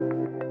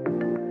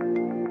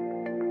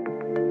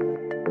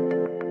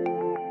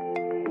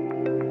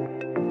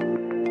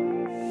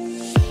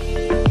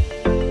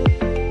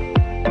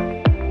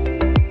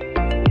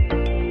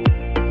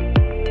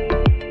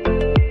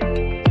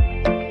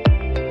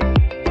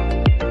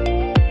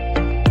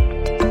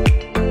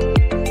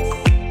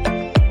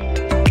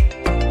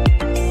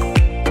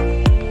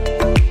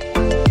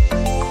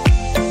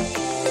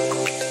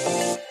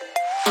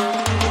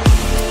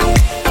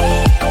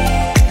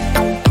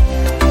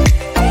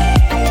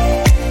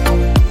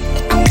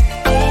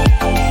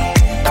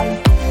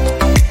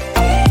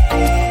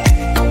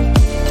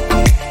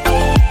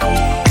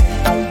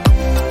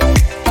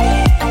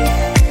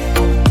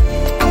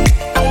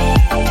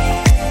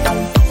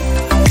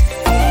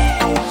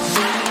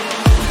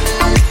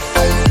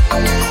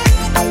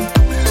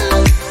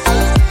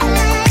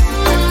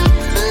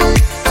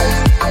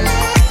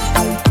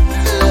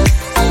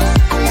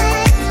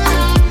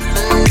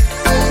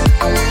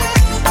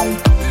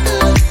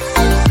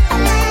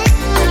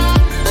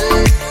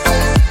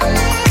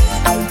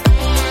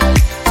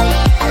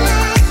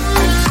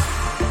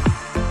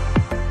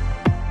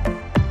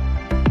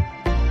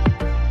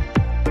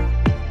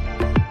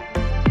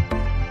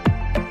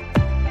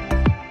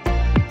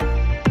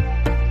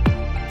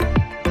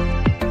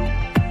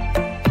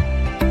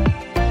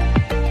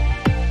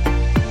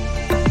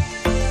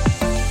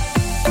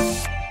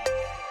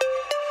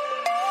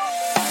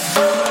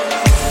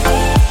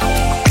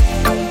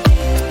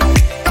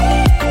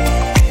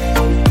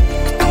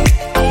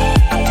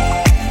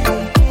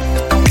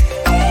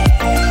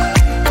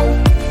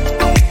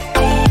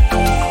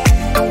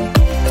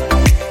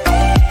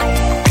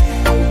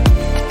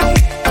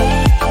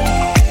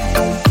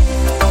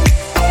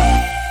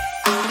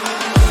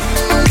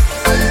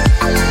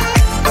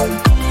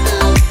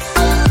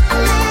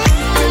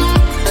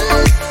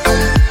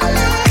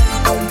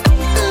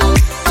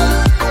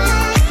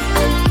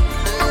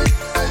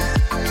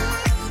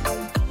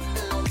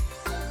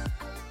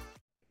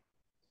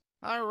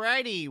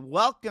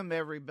Welcome,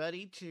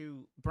 everybody,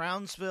 to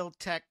Brownsville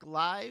Tech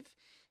Live.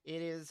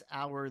 It is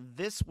our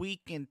This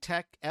Week in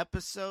Tech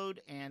episode,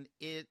 and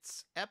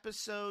it's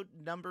episode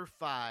number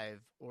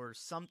 5 or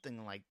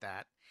something like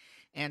that.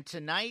 And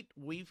tonight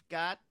we've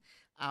got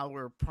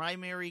our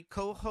primary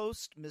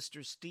co-host,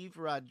 Mr. Steve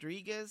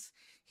Rodriguez.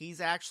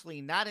 He's actually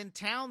not in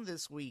town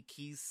this week.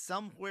 He's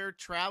somewhere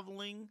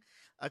traveling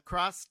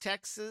across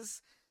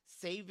Texas,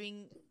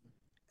 saving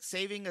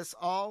us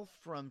all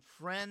from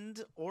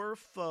friend or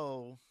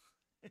foe.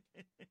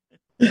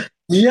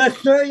 Yes,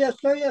 sir. Yes,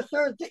 sir. Yes,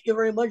 sir. Thank you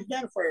very much,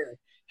 Dan, for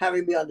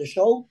having me on the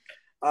show.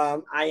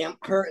 I am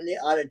currently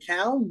out of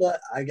town,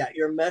 but I got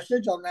your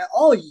message on that.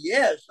 Oh,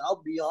 yes,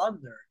 I'll be on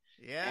there.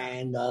 Yeah.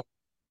 And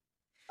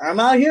I'm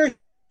out here.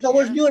 So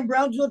what's new in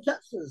Brownsville,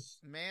 Texas?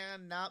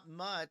 Man, not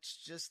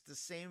much. Just the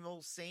same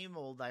old, same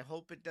old. I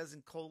hope it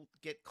doesn't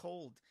get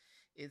cold.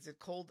 Is it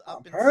cold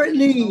up in San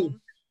Antonio?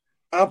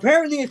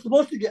 Apparently, it's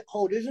supposed to get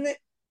cold, isn't it?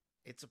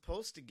 It's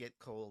supposed to get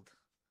cold.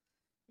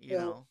 You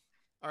know.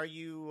 Are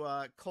you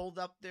cold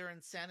up there in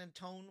San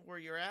Antonio where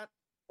you're at?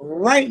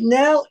 Right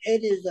now,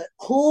 it is a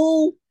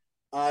cool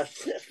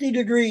 60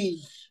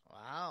 degrees.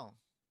 Wow.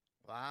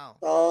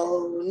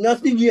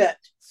 Nothing yet.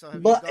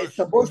 But it's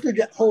supposed to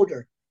get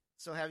colder.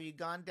 So have you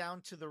gone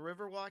down to the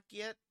Riverwalk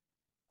yet?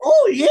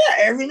 Oh, yeah,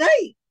 every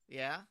night.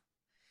 Yeah?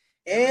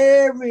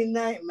 Every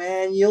night,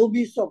 man. You'll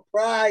be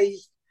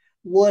surprised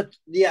with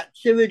the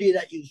activity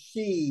that you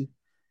see.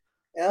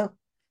 Yeah.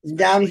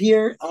 Down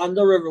here on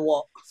the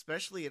Riverwalk.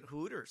 Especially at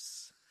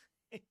Hooters.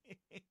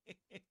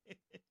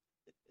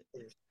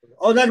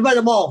 Oh, that's by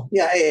the mall.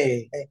 Yeah,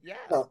 hey. Yeah,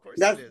 of course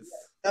it is.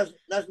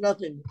 That's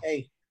nothing.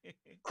 Hey,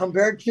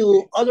 compared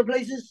to other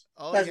places,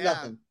 that's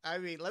nothing. I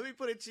mean, let me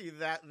put it to you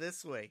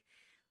this way.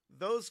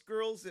 Those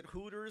girls at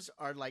Hooters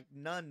are like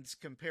nuns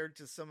compared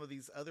to some of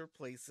these other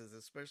places,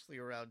 especially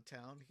around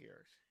town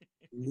here.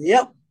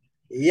 Yep.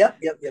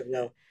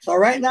 No. So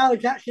right now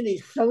it's actually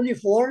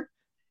 74.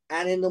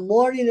 And in the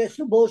morning, it's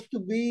supposed to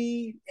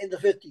be in the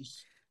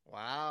 50s.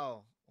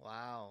 Wow.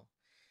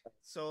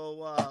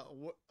 So,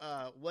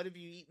 what have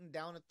you eaten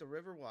down at the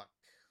Riverwalk?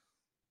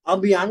 I'll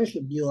be honest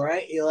with you,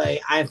 right?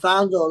 I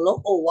found a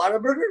local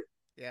Whataburger.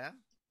 Yeah.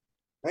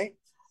 Right?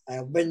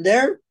 I've been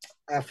there.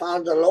 I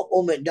found a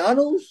local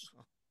McDonald's.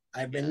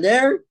 I've been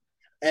there.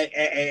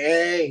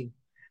 Hey.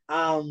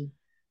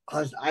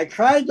 Cause I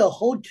tried the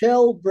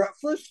hotel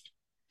breakfast,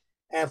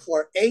 and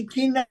for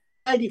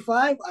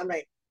 $18.95, I'm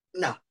like,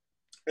 no.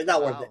 It's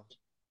not worth it.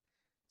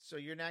 So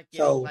you're not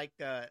getting like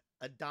a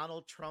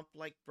Donald Trump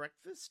like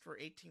breakfast for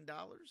 $18?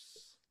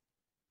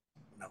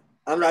 No,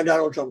 I'm not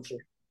Donald Trump, sir.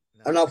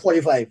 No. I'm not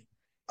 45.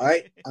 All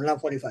right, I'm not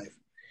 45.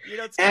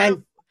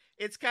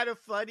 It's kind of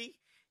funny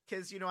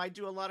because I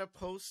do a lot of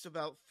posts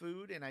about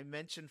food, and I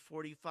mention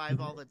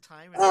 45 all the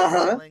time.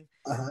 And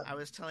I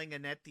was telling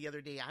Annette the other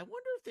day, I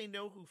wonder if they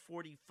know who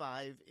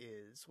 45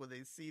 is when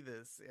they see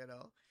this.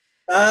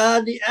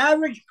 The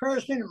average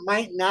person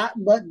might not,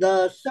 but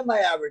the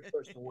semi-average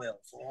person will.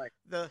 So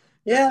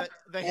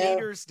the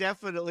haters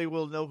definitely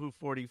will know who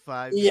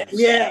 45 is. Yes,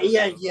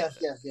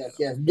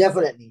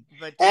 definitely.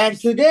 And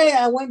today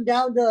I went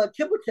down to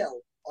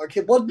Chipotle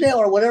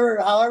or whatever,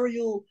 however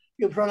you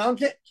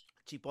pronounce it.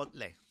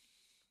 Chipotle.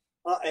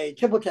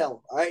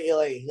 Chipotle. All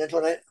right, that's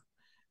what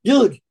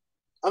dude,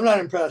 I'm not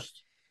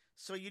impressed.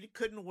 So you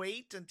couldn't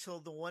wait until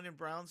the one in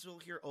Brownsville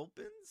here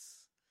opens?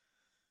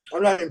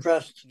 I'm not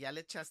impressed. ¿Ya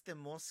le echaste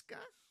mosca?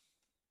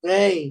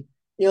 Hey,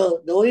 the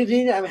only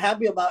thing I'm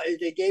happy about is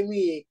they gave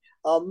me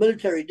a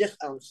military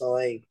discount, so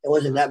it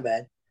wasn't that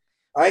bad.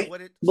 All right?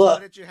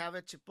 What did you have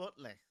at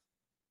Chipotle?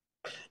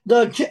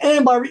 The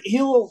chicken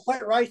barbecue,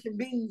 white rice and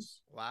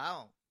beans.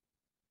 Wow.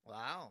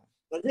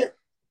 That's it.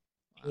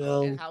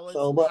 Wow. And how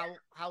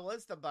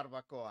was the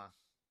barbacoa?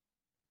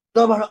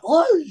 The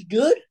barbacoa is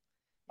good.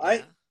 All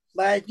right?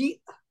 But I think,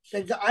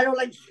 since I don't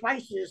like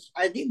spices,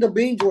 I think the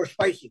beans were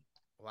spicy.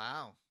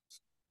 Wow.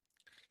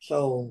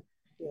 So,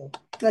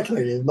 that's what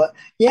it is. But,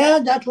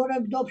 that's what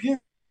I'm up here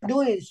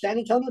doing in San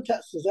Antonio,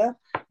 Texas.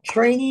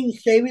 Training,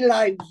 saving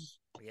lives.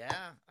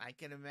 Yeah, I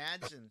can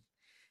imagine.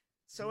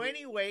 So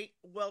anyway,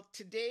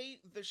 today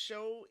the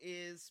show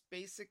is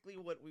basically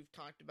what we've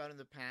talked about in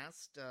the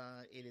past.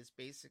 It is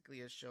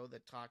basically a show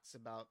that talks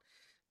about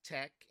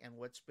tech and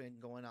what's been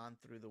going on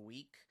through the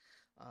week.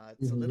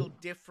 It's a little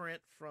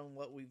different from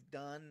what we've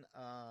done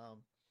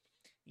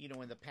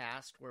in the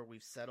past where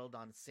we've settled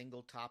on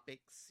single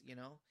topics,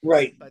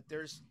 Right. But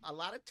there's a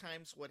lot of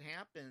times what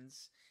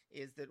happens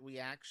is that we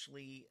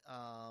actually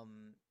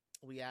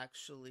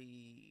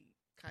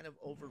kind of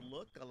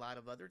overlook a lot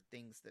of other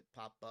things that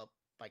pop up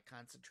by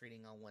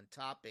concentrating on one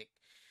topic.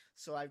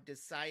 So I've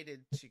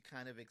decided to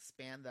kind of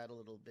expand that a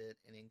little bit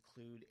and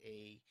include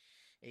a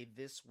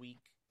This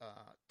Week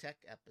tech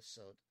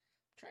episode.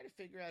 I'm trying to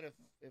figure out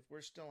if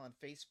we're still on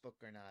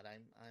Facebook or not.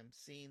 I'm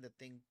seeing the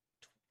thing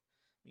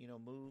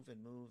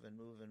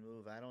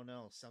move. I don't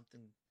know.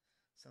 Something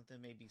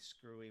may be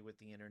screwy with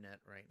the internet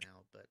right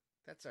now, but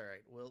that's all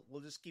right.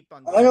 We'll just keep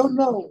on going. I don't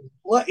know.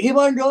 Keep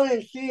on going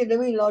and see. Let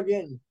me log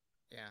in.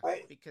 Yeah,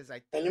 right? Because I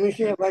think... And let me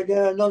see if I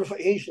get a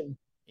notification.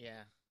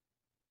 Yeah.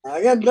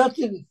 I got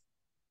nothing.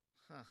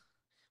 Huh.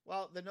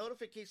 Well, the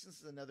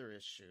notifications is another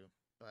issue,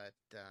 but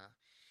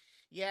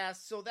yeah,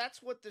 so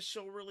that's what the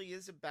show really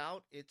is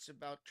about. It's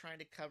about trying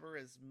to cover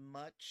as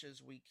much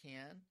as we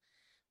can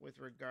with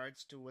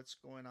regards to what's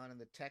going on in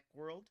the tech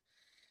world.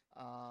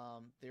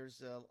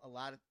 There's a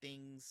lot of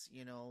things,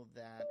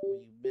 that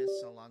we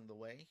miss along the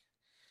way.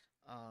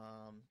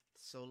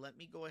 So let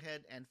me go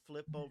ahead and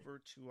flip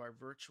over to our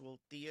virtual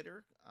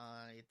theater.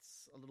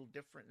 It's a little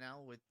different now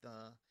with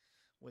the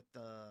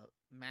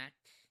Mac,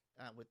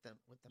 with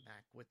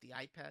the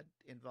iPad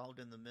involved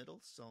in the middle.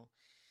 So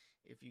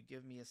if you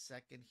give me a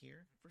second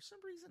here, for some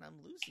reason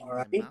I'm losing All my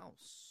right.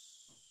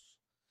 mouse,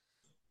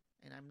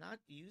 and I'm not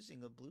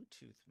using a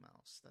Bluetooth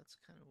mouse. That's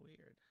kind of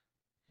weird.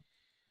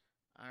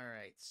 All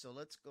right, so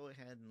let's go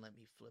ahead and let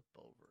me flip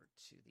over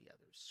to the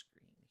other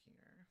screen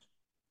here.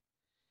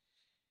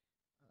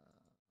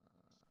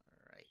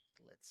 All right,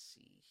 let's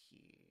see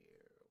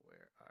here.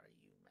 Where are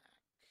you, Mac?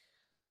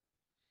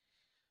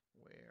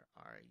 Where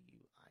are you,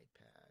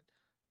 iPad?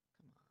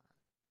 Come on.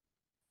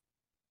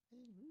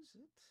 Hey, lose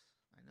it.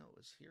 I know it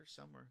was here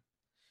somewhere.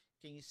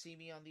 Can you see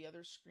me on the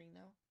other screen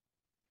now?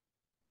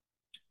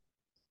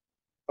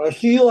 I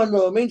see you on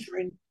the main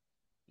screen.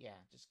 Yeah,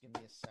 just give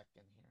me a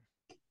second here.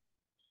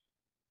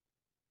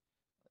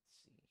 Let's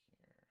see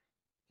here.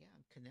 Yeah,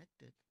 I'm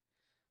connected. I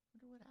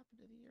wonder what happened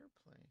to the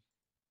AirPlay.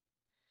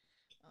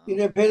 You Oh,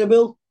 didn't pay the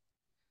bill?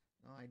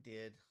 no, I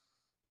did.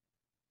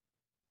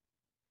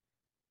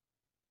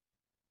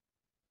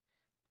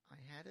 I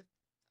had a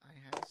I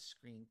had a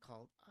screen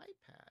called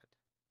iPad.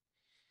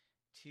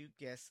 To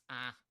guess,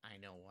 I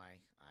know why.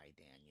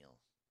 Daniel.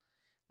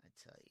 I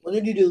tell you, What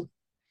did you do?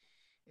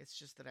 it's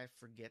just that I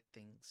forget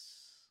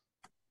things.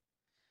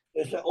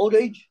 It's an old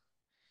age.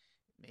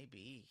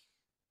 Maybe,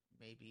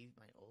 maybe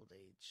my old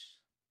age.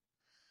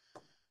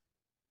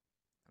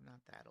 I'm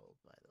not that old,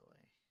 by the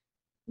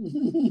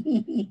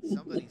way.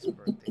 Somebody's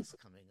birthday's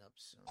coming up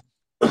soon.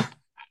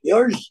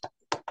 Yours.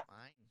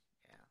 Mine,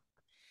 yeah.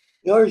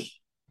 Yours.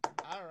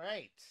 All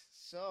right. Hey,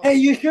 So,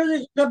 you sure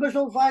this is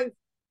episode 5?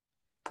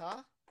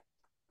 huh?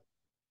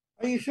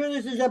 Are you sure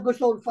this is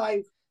episode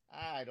 5?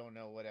 I don't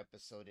know what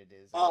episode it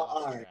is. I Oh, lost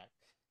all right. track.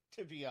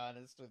 To be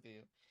honest with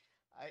you,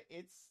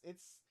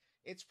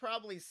 it's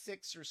probably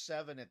 6 or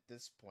 7 at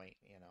this point.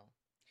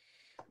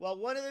 Well,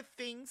 one of the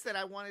things that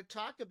I want to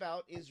talk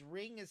about is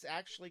Ring is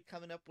actually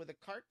coming up with a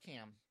cart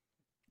cam,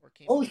 or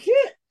came Oh up with.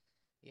 shit!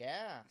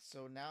 Yeah,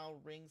 so now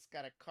Ring's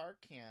got a cart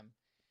cam,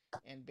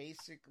 and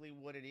basically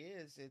what it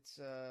is, it's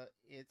a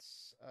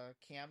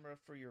camera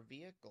for your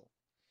vehicle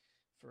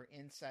for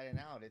inside and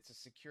out. It's a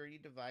security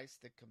device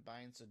that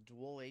combines a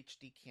dual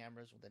HD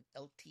cameras with an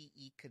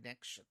LTE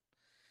connection.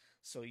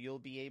 So you'll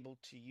be able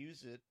to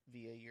use it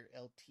via your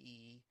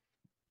LTE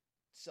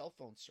cell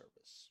phone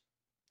service.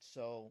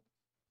 So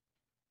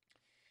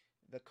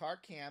the car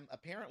cam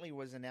apparently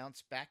was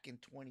announced back in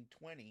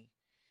 2020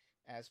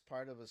 as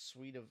part of a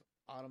suite of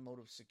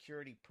automotive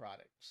security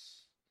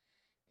products.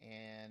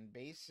 And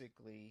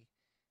basically,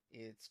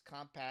 it's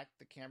compact.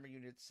 The camera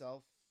unit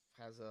itself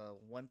has a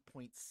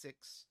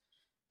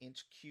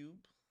 1.6-inch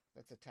cube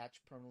that's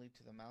attached permanently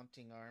to the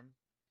mounting arm.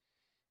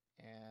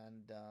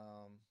 And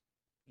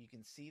you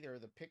can see there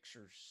the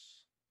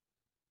pictures.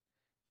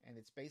 And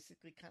it's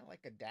basically kind of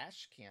like a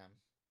dash cam.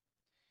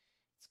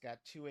 It's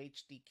got 2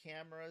 HD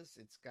cameras.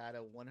 It's got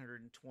a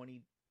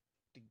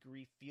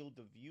 120-degree field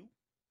of view.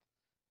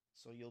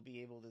 So you'll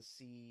be able to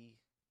see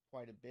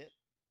quite a bit.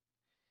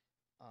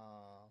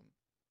 Um,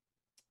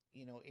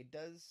 it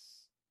does.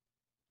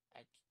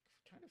 I'm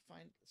trying to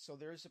find. So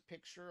there's a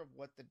picture of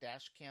what the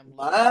dash cam looks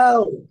like.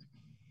 Wow.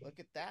 Look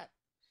at that.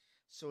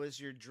 So as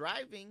you're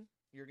driving,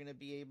 you're going to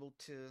be able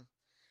to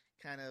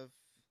kind of,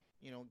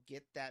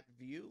 get that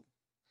view.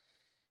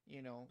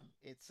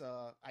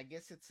 I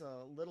guess it's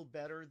a little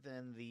better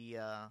than the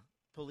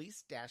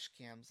police dash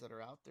cams that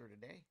are out there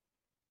today.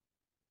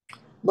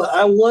 But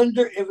I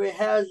wonder if it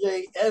has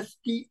a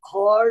SD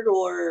card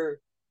or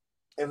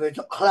if it's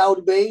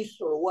cloud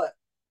based or what.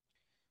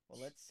 Well,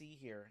 let's see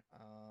here.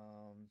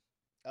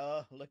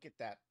 Look at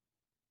that.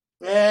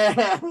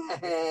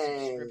 It's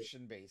a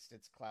subscription based.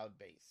 It's cloud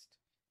based.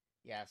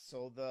 Yeah,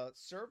 so the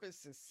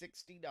service is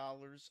 $60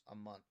 a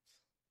month.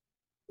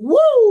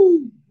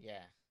 Woo!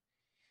 Yeah.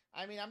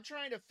 I mean, I'm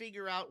trying to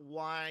figure out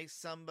why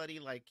somebody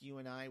like you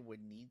and I would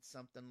need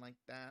something like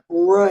that.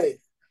 Right.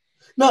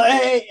 No,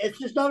 hey,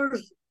 it's $6.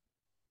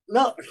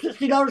 No,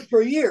 $60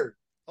 per year.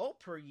 Oh,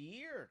 per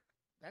year.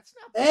 That's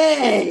not bad.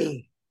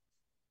 Hey,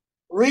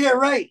 read it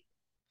right.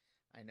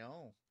 I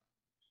know.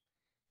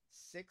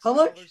 Six How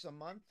much? dollars a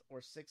month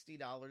or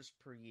 $60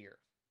 per year.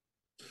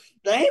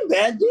 That ain't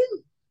bad, dude.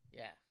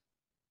 Yeah.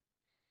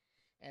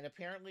 And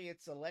apparently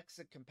it's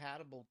Alexa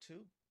compatible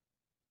too.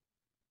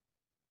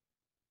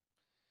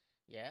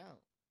 Yeah.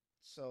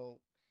 So,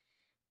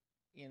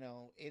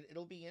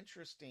 it'll be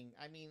interesting.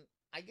 I mean,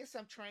 I guess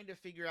I'm trying to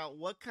figure out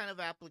what kind of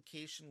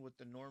application would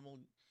the normal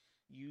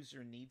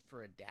user need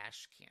for a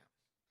dash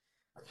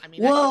cam. I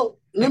mean, Well,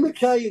 I let me could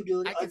tell you,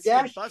 dude, I a could see a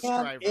dash bus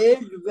cam driver.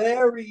 is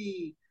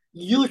very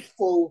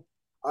useful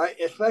All right,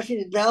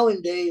 especially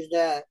nowadays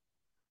that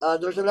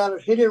there's a lot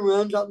of hit and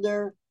runs out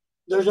there.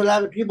 There's a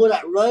lot of people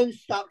that run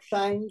stop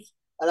signs,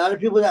 a lot of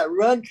people that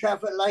run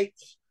traffic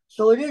lights.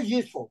 So it is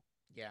useful.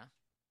 Yeah.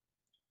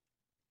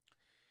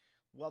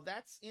 Well,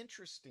 that's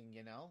interesting,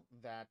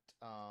 that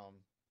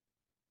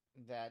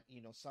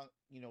some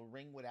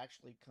Ring would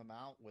actually come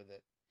out with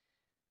it,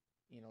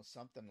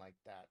 something like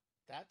that.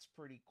 That's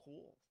pretty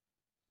cool.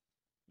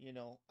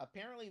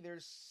 Apparently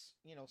there's,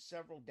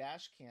 several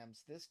dash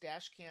cams. This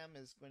dash cam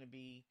is going to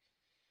be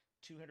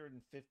 $250.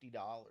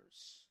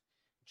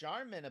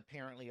 Jarman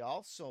apparently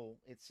also,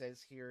 it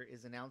says here,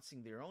 is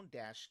announcing their own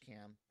dash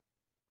cam.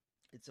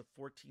 It's a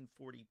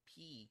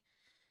 1440p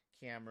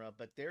camera,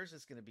 but theirs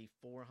is going to be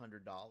 $400.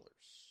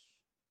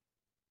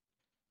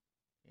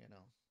 You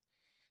know,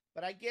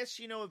 but I guess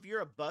if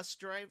you're a bus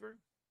driver,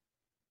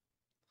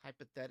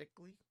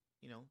 hypothetically,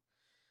 you know,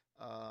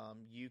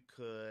 you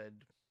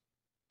could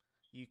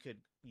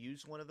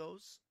use one of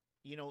those.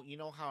 You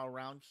know how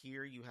around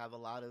here you have a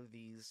lot of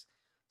these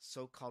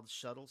so-called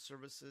shuttle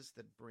services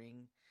that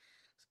bring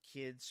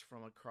kids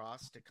from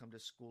across to come to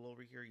school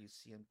over here. You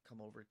see them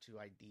come over to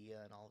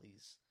IDEA and all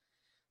these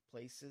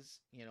places.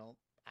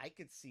 I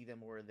could see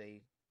them where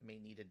they may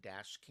need a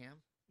dash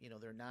cam.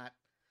 They're not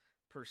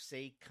per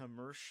se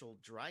commercial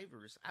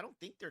drivers. I don't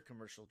think they're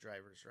commercial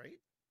drivers, right?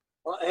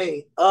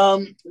 Hey,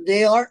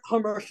 they are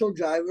commercial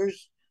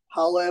drivers.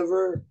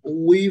 However,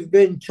 we've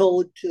been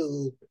told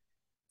to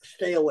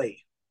stay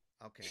away.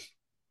 Okay.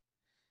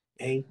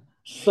 Yeah. Okay,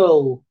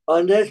 so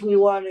unless we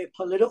want a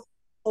political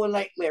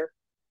nightmare,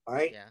 all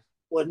right, Yeah.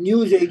 with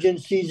news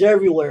agencies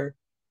everywhere,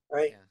 all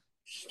right, Yeah.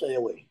 stay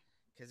away.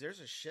 Because there's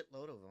a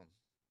shitload of them.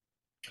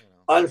 You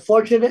know.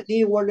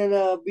 Unfortunately, we're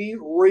gonna be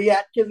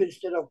reactive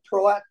instead of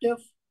proactive.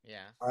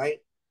 Yeah. All right.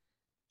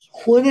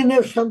 When and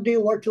if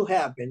something were to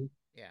happen,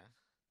 Yeah.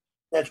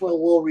 that's when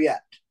we'll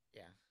react.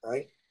 Yeah. All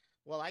right.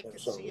 Well, I And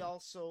could see so,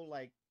 also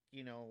like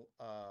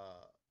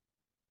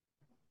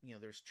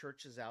there's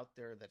churches out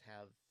there that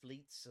have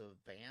fleets of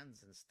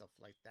vans and stuff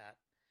like that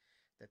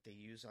they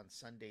use on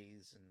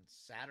Sundays and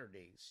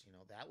Saturdays.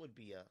 That would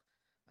be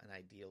an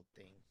ideal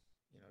thing,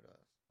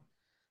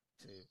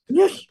 to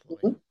yes.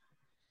 deploy.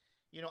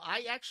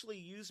 I actually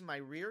use my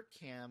rear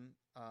camera.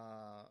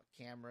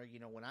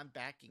 When I'm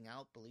backing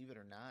out, believe it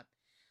or not,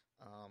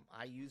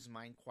 I use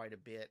mine quite a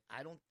bit.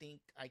 I don't think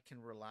I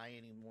can rely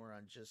anymore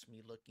on just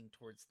me looking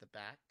towards the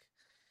back.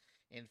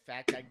 In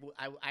fact,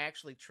 I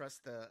actually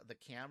trust the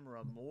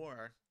camera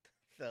more,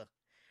 the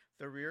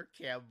the rear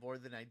cam more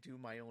than I do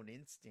my own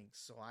instincts.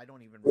 So I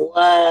don't even rely on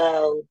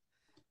it Wow.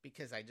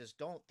 because I just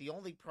don't. The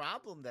only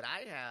problem that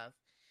I have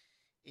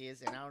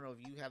is, and I don't know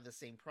if you have the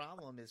same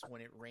problem, is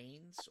when it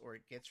rains or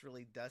it gets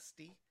really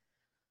dusty.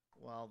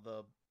 Well,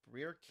 the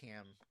rear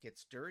cam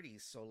gets dirty.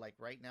 So like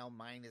right now,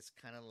 mine is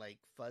kind of like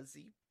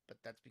fuzzy, but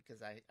that's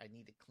because I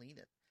need to clean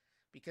it.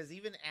 Because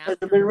even Has it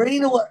been after,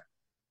 raining or what?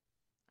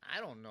 I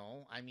don't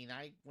know. I mean,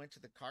 I went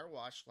to the car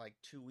wash like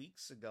 2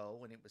 weeks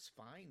ago and it was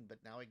fine, but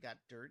now it got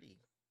dirty.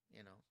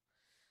 You know.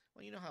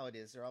 Well, you know how it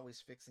is. They're always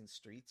fixing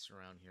streets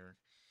around here.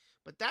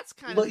 But that's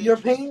kind of But you're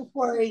interesting. paying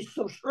for a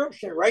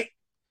subscription, right?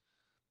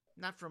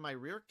 Not for my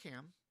rear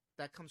cam.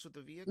 That comes with the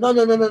No, vehicle.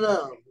 no, no, no,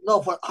 no.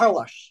 No, for car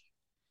wash.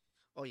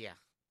 Oh yeah,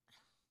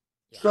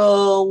 yeah.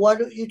 So why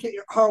don't you take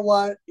your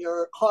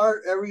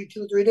car every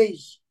 2, 3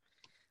 days?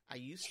 I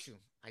used to.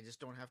 I just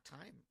don't have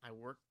time. I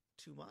work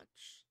too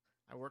much.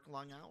 I work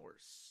long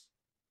hours.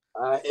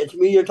 It's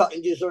me you're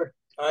talking to, sir.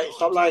 All right, No, I'm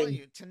stop telling lying.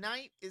 you.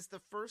 Tonight is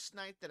the first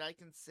night that I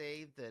can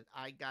say that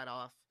I got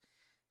off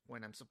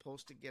when I'm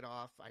supposed to get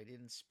off. I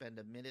didn't spend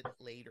a minute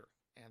later,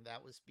 and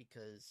that was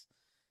because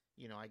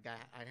I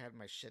had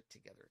my shit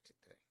together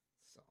today.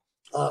 So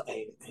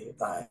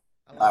Bye.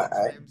 a All lot of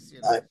right. times,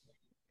 All right.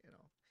 you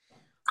know,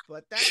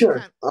 but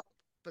Sure.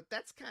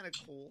 that's kind of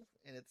cool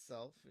in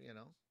itself.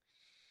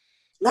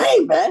 That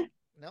ain't bad.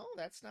 No,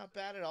 that's not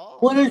bad at all.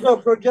 When is the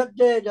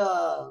projected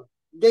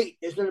date?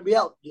 It's going to be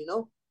out, do you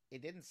know?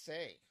 It didn't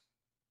say.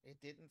 It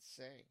didn't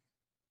say.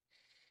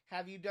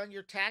 Have you done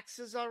your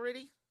taxes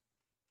already?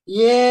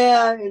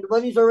 Yeah, and the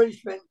money's already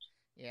spent.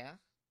 Yeah.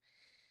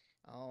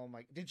 Oh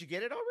my! Did you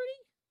get it already?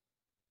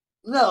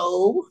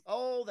 No,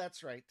 Oh,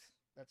 that's right.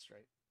 That's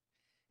right.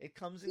 It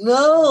comes in package.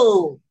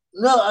 no,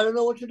 I don't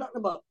know what you're talking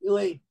about.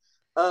 Anyway,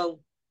 um,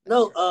 That's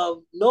no,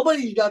 right.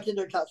 nobody's gotten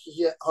their taxes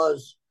yet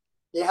because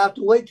they have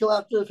to wait till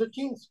after the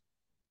 15th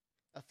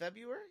A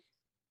February?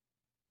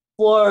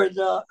 for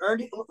the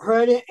earning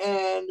credit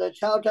and the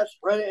child tax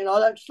credit and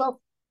all that stuff.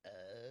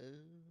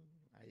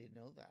 I didn't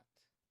know that.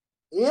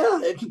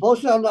 Yeah, it's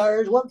posted on the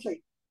IRS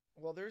website.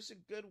 Well, there's a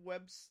good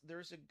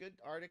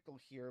article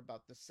here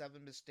about the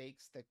 7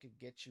 mistakes that could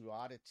get you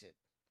audited,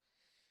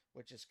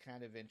 which is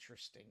kind of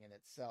interesting in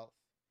itself.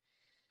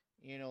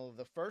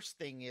 The first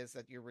thing is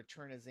that your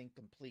return is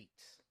incomplete,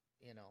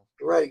 you know.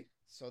 Right.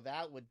 So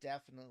that would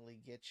definitely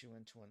get you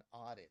into an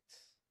audit.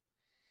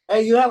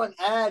 Hey, you have an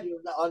ad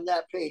on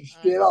that page.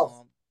 I Get it off. know,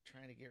 I'm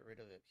trying to get rid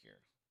of it here.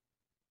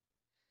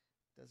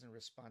 Doesn't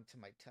respond to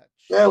my touch.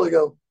 There we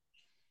go.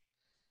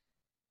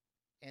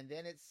 and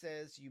then it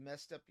says you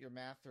messed up your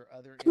math or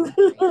other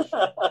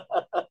information.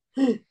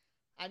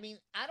 I mean,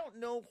 I don't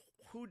know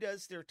who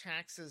does their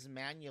taxes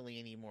manually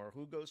anymore.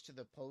 Who goes to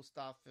the post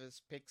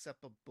office, picks up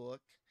a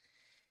book,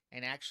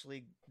 and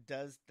actually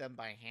does them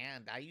by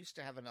hand. I used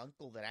to have an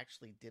uncle that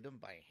actually did them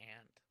by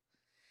hand.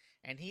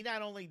 And he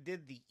not only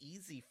did the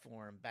easy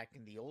form back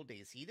in the old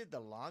days, he did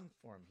the long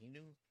form. He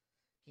knew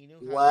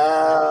how to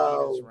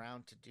navigate us Wow.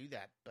 around to do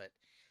that. But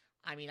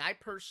I mean, I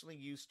personally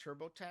use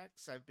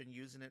TurboTax. I've been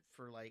using it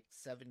for like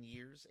 7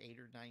 years, 8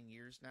 or 9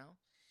 years now.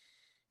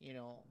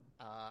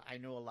 I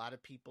know a lot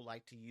of people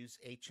like to use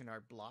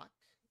H&R Block.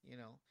 You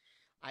know,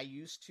 I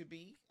used to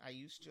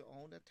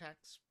own a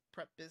tax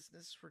prep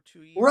business for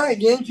two Right.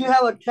 years. Didn't you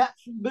have a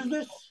tax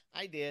business?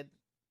 I did.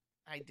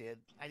 I did.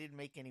 I didn't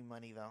make any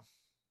money though.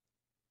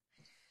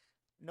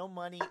 No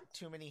money,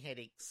 too many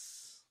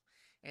headaches.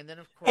 And then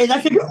of Hey, course,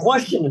 that's a good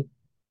question.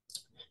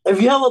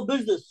 If you have a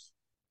business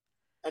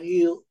and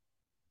you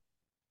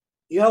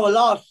have a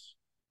loss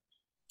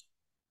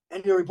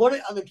and you report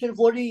it on the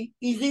 1040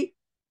 easy,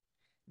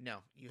 no,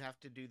 you have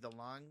to do the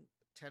long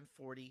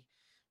 1040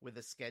 with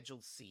a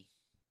Schedule C.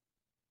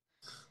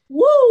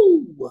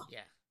 woo! Yeah.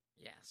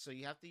 Yeah. So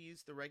you have to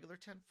use the regular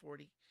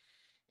 1040.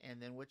 And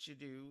then what you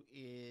do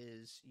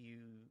is you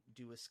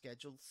do a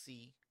Schedule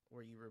C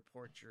where you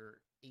report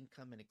your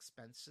income and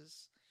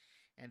expenses.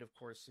 And of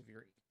course, if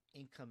your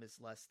income is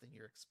less than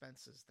your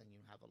expenses, then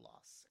you have a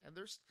loss. And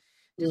there's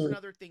different Mm,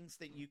 other things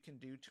that you can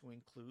do to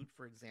include.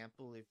 For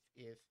example,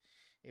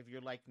 if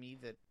you're like me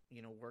that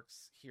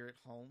works here at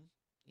home,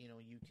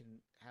 you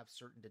can have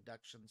certain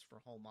deductions for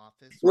home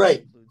office, which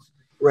right, includes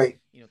right.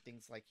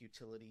 things like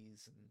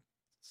utilities and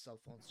cell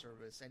phone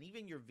service and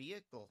even your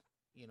vehicle,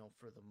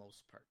 for the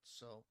most part.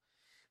 So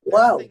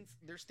Wow.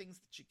 there's things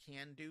that you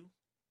can do,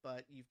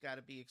 but you've got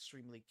to be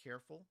extremely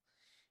careful,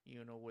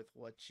 with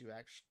what you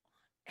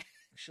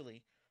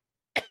actually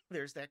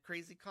there's that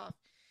crazy cough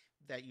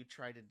that you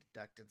try to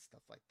deduct and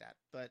stuff like that.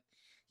 But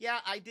yeah,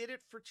 I did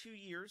it for 2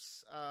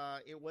 years.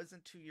 It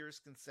wasn't 2 years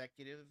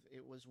consecutive.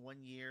 It was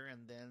 1 year,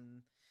 and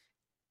then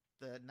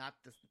the not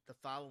the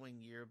following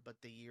year,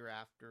 but the year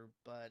after.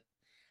 But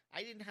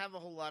I didn't have a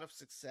whole lot of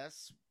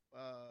success,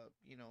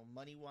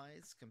 money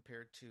wise,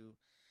 compared to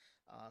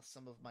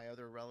some of my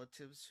other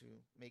relatives who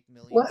make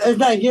Well, millions. it's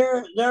like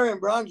here, there in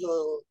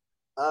Brownsville,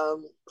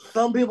 um,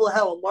 some people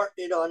have a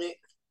market on it,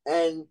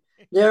 and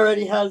they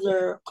already have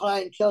their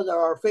clientele that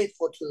are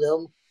faithful to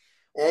them.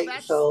 Well,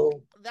 Hey,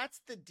 so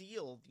that's the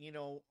deal.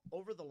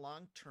 Over the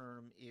long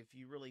term, if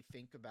you really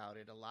think about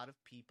it, a lot of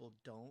people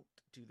don't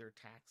do their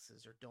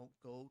taxes or don't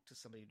go to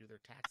somebody to do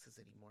their taxes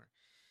anymore.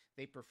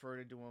 They prefer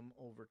to do them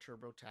over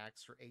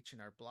TurboTax or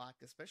H&R Block,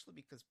 especially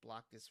because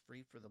Block is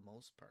free for the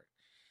most part.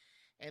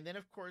 And then,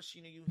 of course,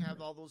 you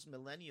have all those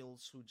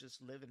millennials who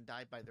just live and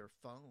die by their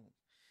phone.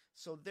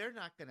 So they're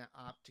not going to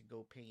opt to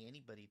go pay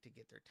anybody to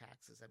get their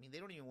taxes. I mean, they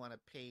don't even want to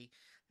pay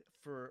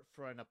for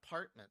an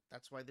apartment.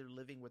 That's why they're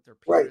living with their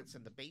right, parents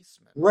in the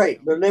basement,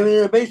 right. They're living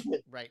in the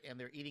basement. Right, and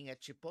they're eating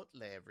at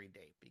Chipotle every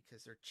day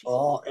because they're cheap.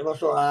 Oh, it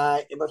was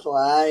alright. It was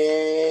alright.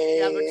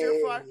 Yeah,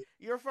 but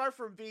you're far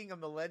from being a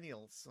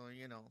millennial, so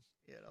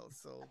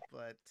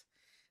but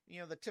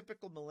the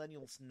typical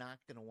millennial's not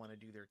going to want to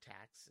do their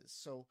taxes.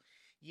 So,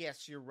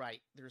 yes, you're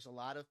right. There's a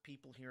lot of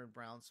people here in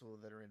Brownsville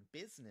that are in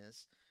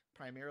business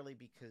primarily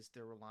because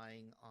they're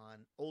relying on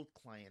old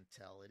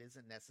clientele. It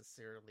isn't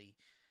necessarily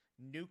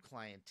new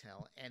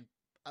clientele. And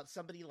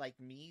somebody like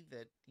me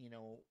that,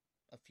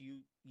 a few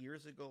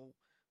years ago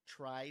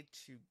tried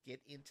to get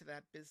into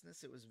that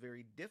business, it was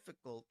very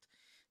difficult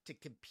to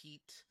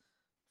compete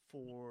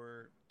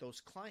for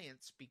those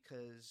clients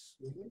because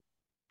Mhm.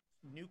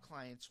 new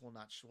clients will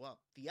not show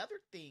up. The other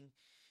thing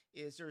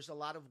is there's a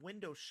lot of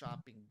window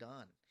shopping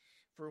done.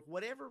 For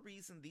whatever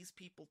reason, these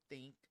people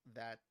think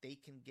that they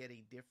can get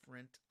a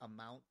different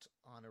amount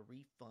on a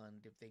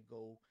refund if they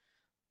go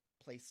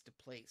place to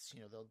place.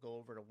 They'll go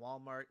over to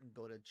Walmart and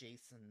go to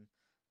Jason.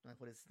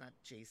 What is not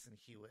Jason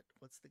Hewitt?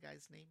 What's the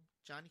guy's name?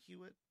 John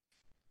Hewitt?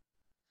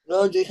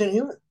 No, Jason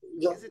Hewitt.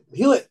 Is it?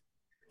 Hewitt.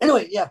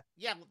 Anyway, yeah,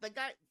 Yeah, the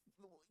guy.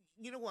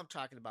 You know what I'm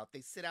talking about.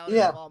 They sit out at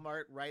yeah,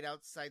 Walmart right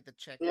outside the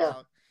yeah.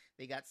 checkout.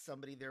 They got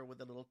somebody there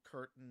with a little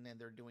curtain and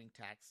they're doing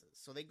taxes.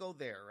 So they go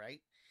there,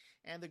 right?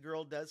 And the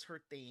girl does her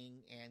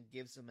thing and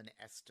gives them an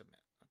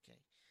estimate. Okay.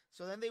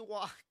 So then they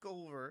walk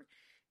over,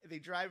 they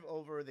drive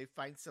over, they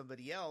find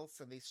somebody else,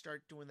 and they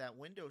start doing that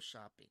window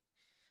shopping.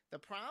 The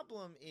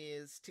problem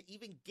is to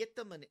even get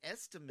them an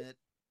estimate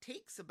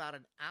takes about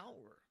an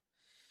hour.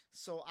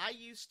 So I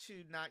used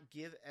to not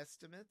give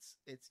estimates.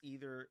 It's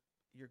either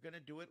you're going to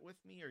do it with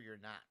me or you're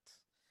not.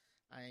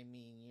 I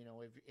mean,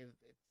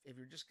 if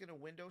you're just going to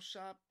window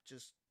shop,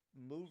 just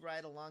move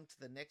right along to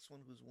the next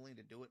one who's willing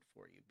to do it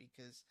for you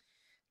because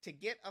to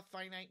get a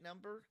finite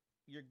number,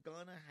 you're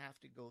going to have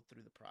to go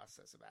through the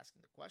process of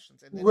asking the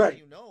questions. And then as Right.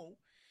 you know,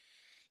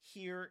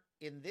 here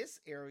in this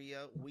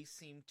area, we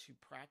seem to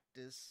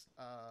practice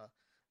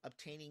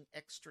obtaining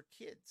extra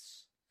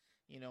kids.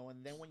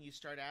 And then when you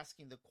start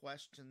asking the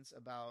questions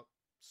about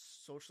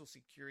social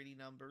security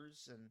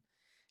numbers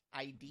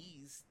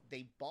IDs,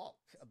 they balk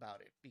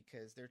about it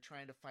because they're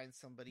trying to find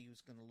somebody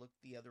who's going to look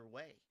the other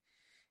way.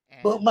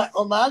 But And my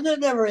mother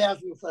never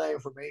asked me for that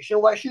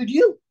information. Why should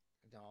you?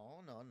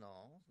 no, no,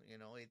 no.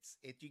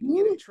 You can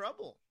get in Hmm?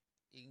 trouble.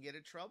 You can get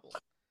in trouble.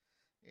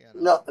 You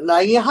No, know. la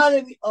hija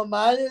de mi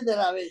madre de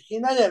la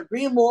vecina del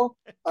primo,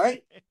 all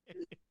right,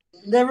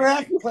 never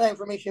asked me for that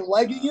information.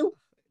 Why do Uh, you?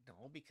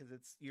 no, because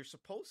it's you're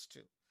supposed to.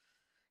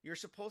 You're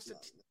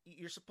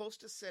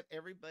supposed to set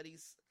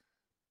everybody's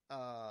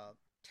uh,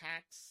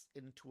 tax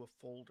into a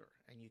folder,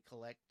 and you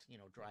collect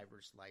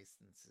driver's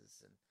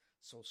licenses and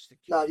social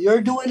No, security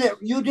you're doing it.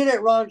 numbers. You did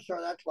it wrong, sir.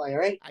 That's why, all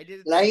right? I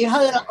did La I hija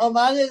did de it la right.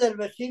 madre del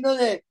vecino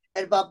de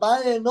el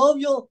papá del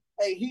novio,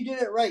 hey, he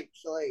did it right.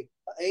 So,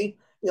 hey,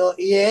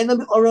 y él no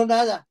me cobró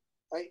nada,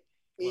 right?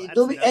 Well, Y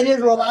that's tú another eres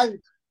thing. robar.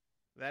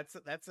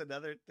 That's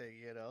another thing.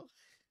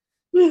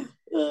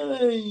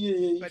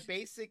 Ay, But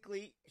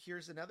basically,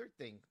 here's another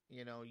thing.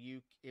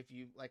 You if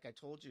you like I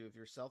told you, if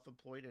you're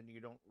self-employed and you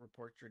don't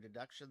report your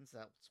deductions,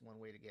 that's one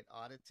way to get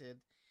audited.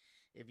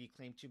 If you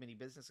claim too many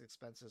business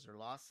expenses or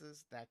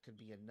losses, that could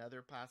be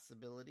another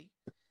possibility.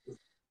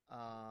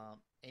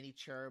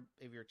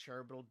 If your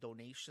charitable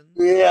donations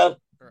yeah.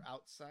 are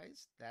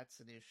outsized, that's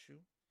an issue.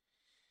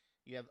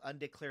 You have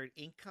undeclared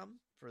income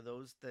for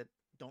those that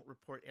don't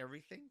report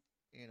everything.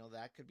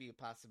 That could be a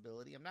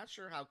possibility. I'm not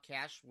sure how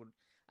cash would.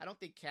 I don't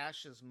think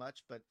cash is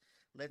much, but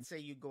let's say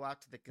you go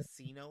out to the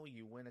casino,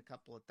 you win a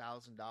couple of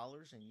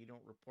 $1,000s, and you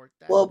don't report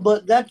that. Well,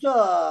 but that's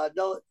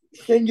they'll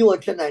send you a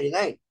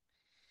 1099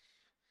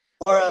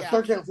 or Well, a yeah,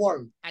 certain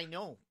form. I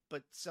know,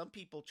 but some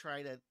people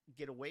try to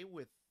get away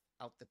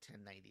without the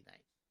 1099.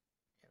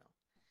 You know,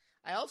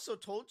 I also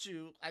told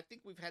you. I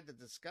think we've had the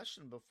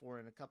discussion before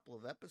in a couple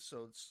of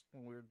episodes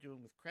when we were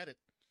doing with credit.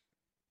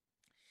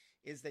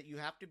 Is that you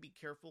have to be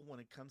careful when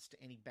it comes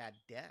to any bad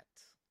debt.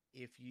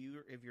 If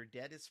your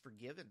debt is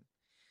forgiven,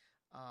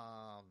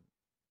 um,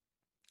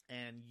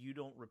 and you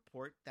don't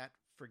report that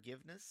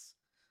forgiveness,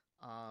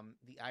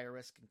 the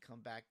IRS can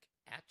come back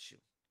at you.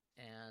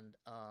 And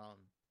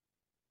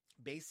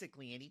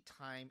basically,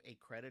 anytime a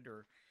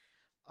creditor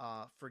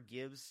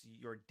forgives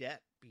your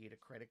debt, be it a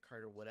credit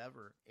card or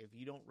whatever, if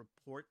you don't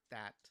report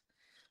that,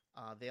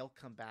 they'll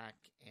come back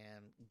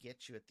and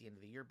get you at the end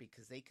of the year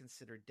because they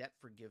consider debt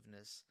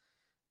forgiveness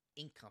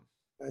income.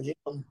 Yeah,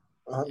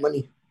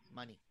 Money.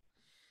 money.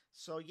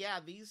 So yeah,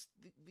 these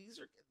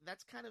are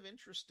that's kind of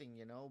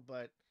interesting.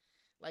 But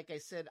like I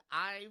said,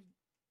 I've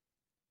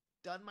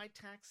done my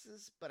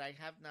taxes, but I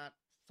have not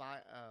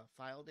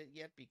filed it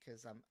yet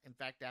because I'm. In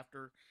fact,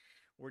 after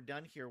we're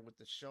done here with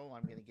the show,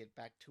 I'm going to get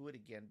back to it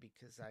again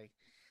because I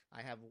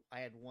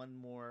had one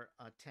more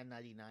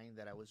 1099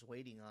 that I was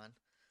waiting on,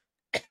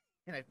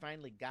 and I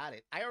finally got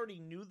it. I already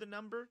knew the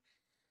number,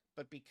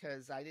 but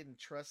because I didn't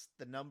trust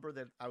the number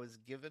that I was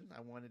given,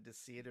 I wanted to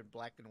see it in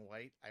black and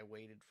white. I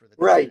waited for the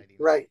Right, 1099.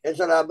 right. It's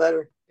a lot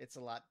better. It's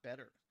a lot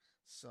better.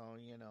 So,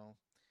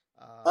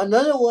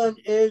 Another one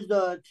is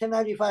the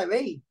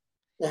 1095A,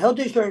 the health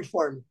insurance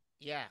form.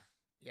 yeah,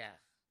 yeah,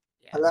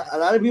 yeah. A That's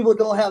lot of people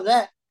don't have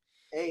that.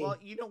 Hey, well,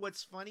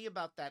 what's funny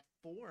about that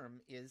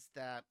form is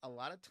that a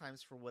lot of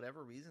times, for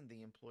whatever reason,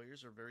 the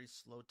employers are very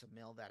slow to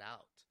mail that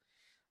out.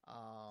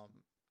 Um,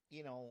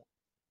 you know,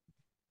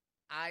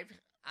 I've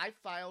I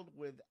filed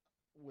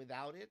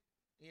without it.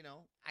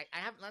 I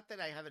have not that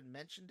I haven't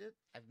mentioned it.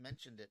 I've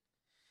mentioned it,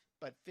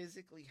 but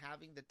physically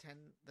having the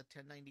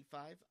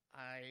 1095,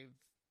 I've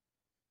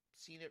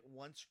seen it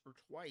once or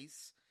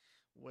twice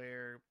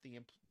where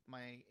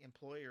my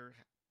employer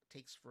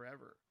takes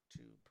forever to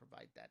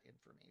provide that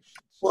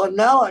information. So well,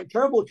 now on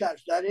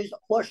TurboTax, that is a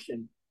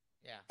question.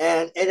 yeah,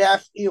 And it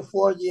asks you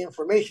for the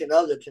information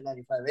of the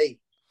 1095A.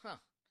 huh?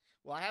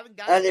 Well, I haven't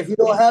gotten And to if you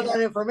the. don't have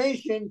that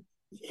information,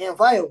 you can't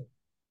file.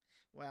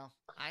 Well,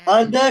 I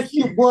haven't. Unless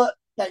you put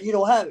that you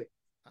don't have it.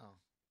 Oh,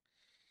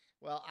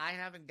 well, I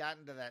haven't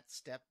gotten to that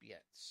step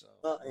yet. So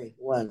Hey,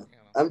 well, you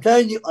know, I'm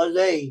telling you,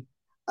 Jose,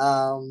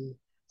 um,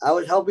 I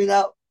was helping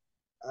out,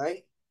 all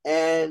right?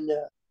 And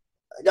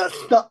I got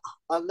stuck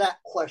on that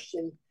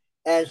question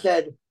and yeah.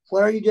 said,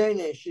 "When are you doing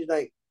this?" She's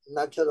like,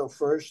 "Not till the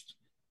first."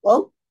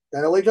 Well,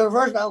 gotta wait till the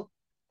first now.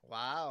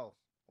 Wow,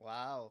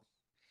 wow.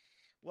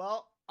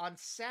 Well, on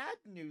sad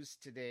news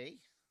today,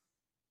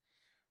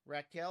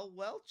 Raquel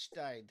Welch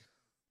died.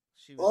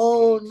 She was Oh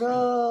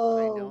 82.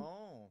 I no!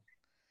 know.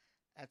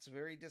 That's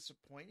very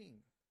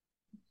disappointing.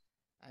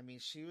 I mean,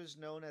 she was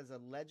known as a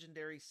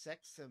legendary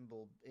sex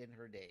symbol in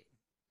her day.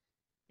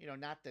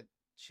 Not that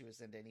she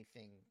was into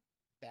anything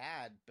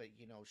bad, but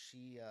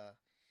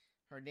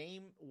her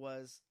name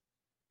was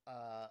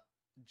uh,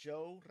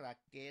 Joe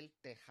Raquel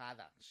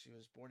Tejada. She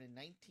was born in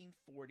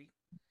 1940,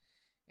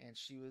 and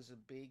she was a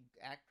big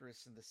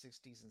actress in the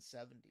 60s and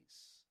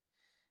 70s.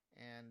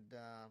 And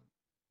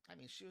I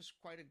mean, she was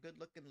quite a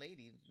good-looking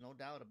lady, no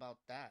doubt about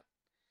that.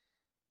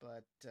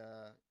 But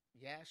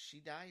yeah, she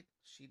died.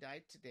 She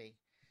died today.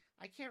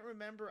 I can't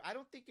remember. I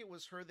don't think it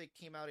was her that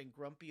came out in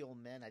Grumpy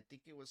Old Men. I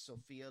think it was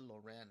Sophia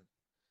Loren.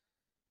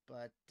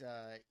 But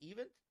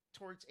even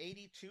towards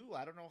 82,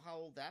 I don't know how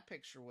old that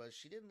picture was.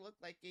 She didn't look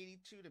like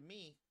 82 to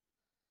me.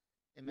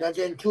 That's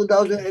Imagine. in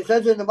 2000. It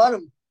says in the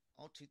bottom.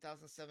 Oh,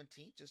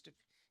 2017.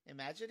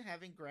 Imagine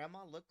having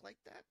grandma look like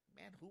that.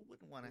 Man, who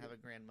wouldn't want to have a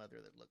grandmother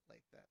that looked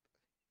like that?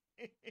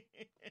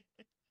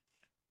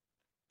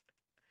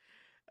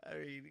 I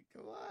mean,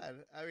 come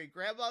on. I mean,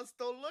 grandmas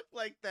don't look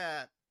like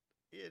that.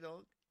 You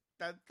know,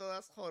 están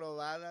todas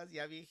jorobadas,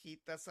 ya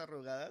viejitas,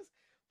 arrugadas.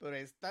 Pero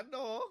esta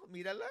no,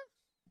 mírala.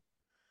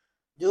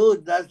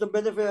 Dude, that's the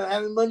benefit of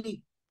having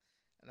money.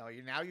 No,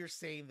 you're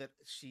saying that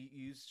she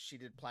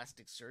did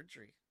plastic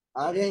surgery.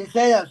 I didn't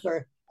say that,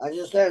 sir. I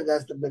just said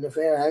that's the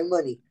benefit of having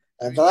money.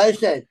 I That's mean, all I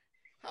said.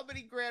 how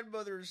many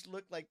grandmothers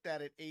look like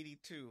that at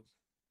 82?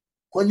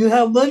 When you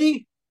have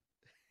money,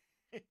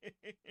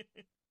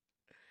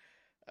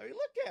 I mean,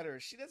 look at her.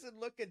 She doesn't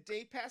look a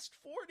day past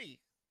 40.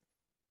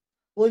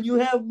 when you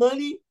have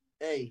money,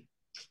 hey.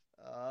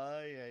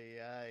 Ay,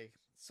 ay, ay.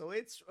 So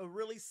it's a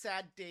really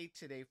sad day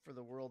today for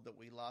the world that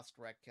we lost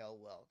Raquel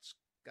Welch.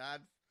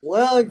 God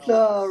Well, it's help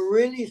a us.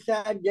 really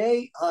sad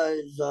day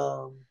as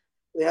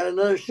we had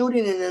another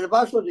shooting in El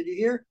Paso. Did you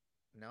hear?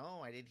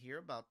 No, I didn't hear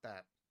about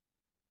that.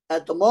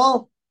 At the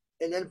mall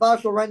in El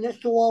Paso, right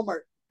next to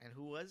Walmart. And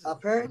who was it?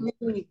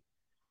 Apparently,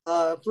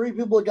 three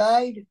people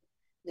died.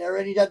 They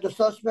already got the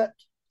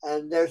suspect,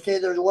 and they say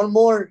there's one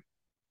more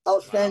Wow.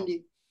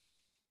 outstanding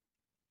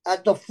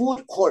at the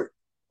food court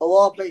of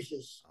all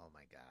places. Oh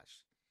my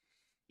gosh.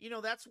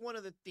 That's one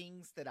of the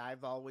things that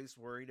I've always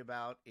worried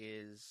about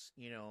is,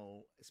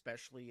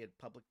 especially at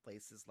public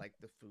places like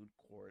the food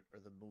court or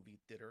the movie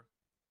theater,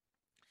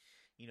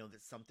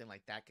 that something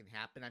like that can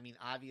happen. I mean,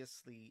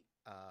 obviously,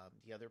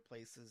 the other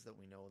places that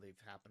we know they've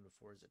happened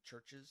before is at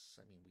churches.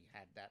 I mean, we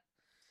had that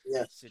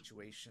Yes.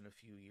 situation a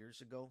few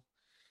years ago.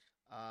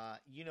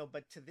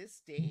 But to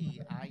this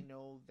day, I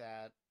know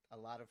that a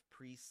lot of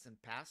priests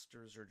and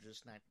pastors are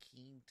just not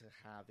keen to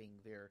having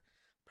their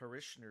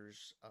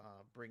parishioners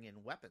bring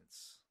in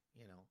weapons,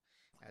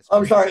 as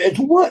I'm part of sorry,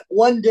 it's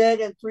one dead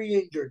and three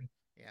injured.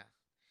 yeah.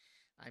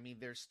 I mean,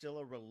 there's still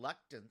a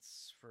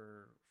reluctance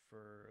for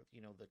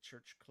the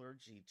church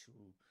clergy to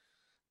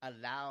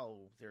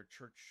allow their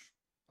church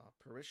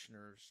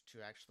parishioners to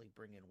actually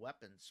bring in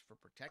weapons for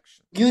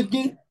protection. You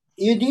think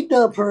you think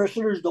the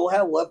parishioners don't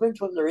have weapons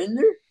when they're in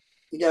there?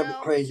 You gotta be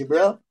Well, crazy, there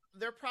bro.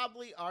 there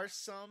probably are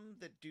some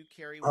that do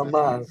carry Come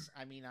on. weapons.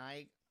 I mean,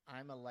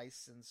 I'm a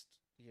licensed,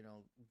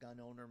 gun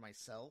owner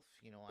myself.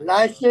 I have a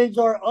Licensed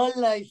or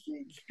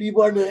unlicensed,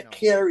 people are no, I gonna know.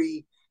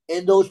 carry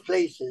in those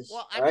places.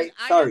 Well, I All mean, right?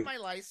 I have Sorry. my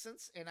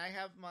license and I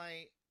have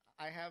my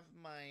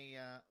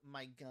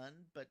gun,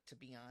 but to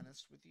be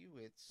honest with you,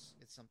 it's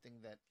something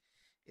that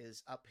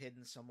is up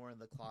hidden somewhere in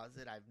the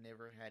closet. I've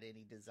never had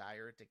any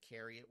desire to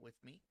carry it with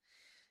me.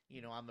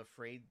 I'm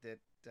afraid that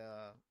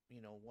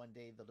one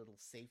day the little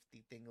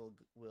safety thing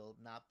will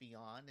not be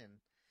on, and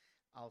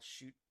I'll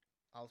shoot.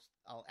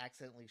 I'll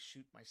accidentally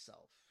shoot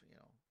myself.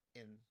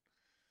 In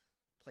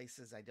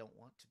places I don't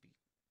want to be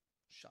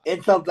shot.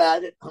 It's a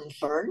valid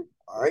concern.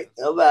 All right,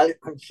 Yeah. a valid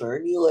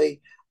concern.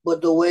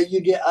 But the way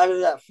you get out of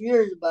that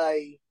fear is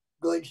by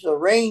going to the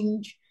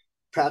range,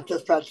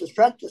 practice, practice,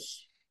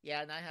 practice.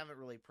 Yeah, and I haven't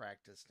really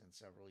practiced in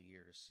several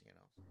years.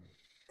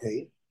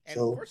 Okay, And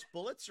of so course,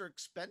 bullets are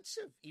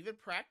expensive. Even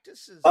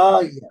practice is,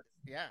 yeah,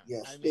 yeah.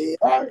 I yes mean, they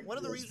are. one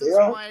of the Yes they reasons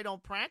are. why I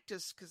don't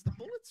practice because the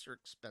bullets are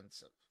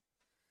expensive.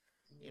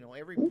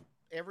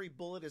 Every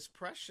bullet is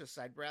precious.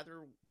 I'd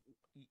rather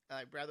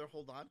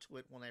hold on to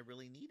it when I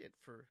really need it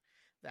for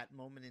that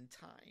moment in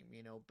time.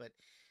 But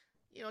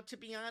to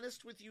be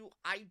honest with you,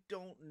 I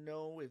don't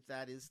know if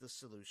that is the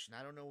solution.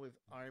 I don't know if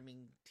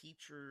arming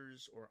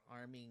teachers or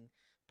arming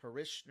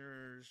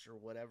parishioners or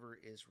whatever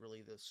is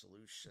really the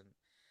solution.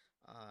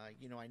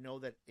 I know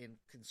that in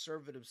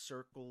conservative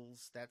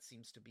circles that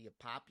seems to be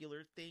a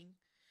popular thing,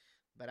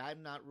 but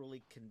I'm not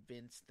really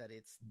convinced that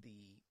it's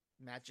the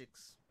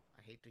magic's.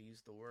 I hate to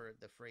use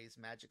the phrase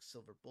magic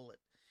silver bullet.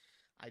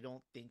 I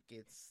don't think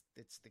it's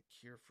the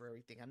cure for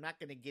everything. I'm not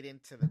going to get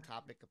into the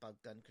topic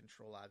about gun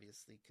control,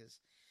 obviously, because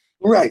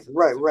Right, it's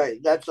right, a right. really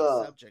That's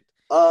touchy subject.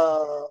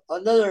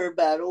 another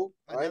battle,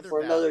 all right, Another for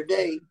another battle,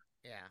 day.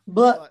 yeah.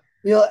 But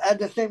But at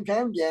the same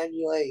time, Dan,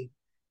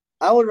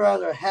 I would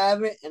rather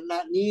have it and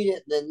not need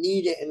it than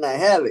need it and not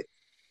have it.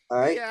 All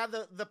right. yeah,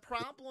 the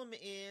problem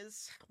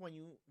is when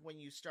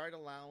you start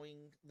allowing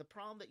the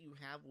problem that you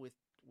have with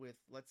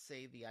let's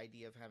say the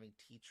idea of having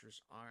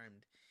teachers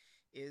armed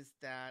is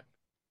that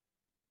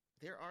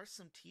there are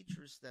some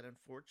teachers that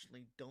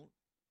unfortunately don't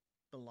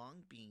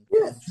belong being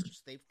Yes,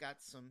 teachers. They've got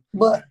some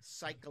but it's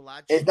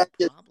psychological not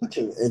just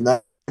teachers. problems. It's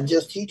not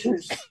just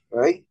teachers,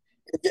 right?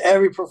 It's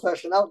every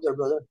profession out there,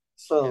 brother.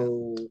 Yeah.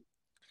 So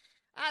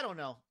I don't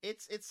know.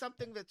 It's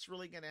something that's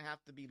really going to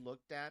have to be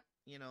looked at.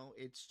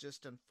 It's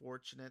just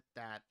unfortunate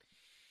that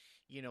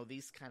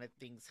these kind of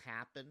things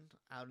happen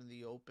out in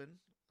the open.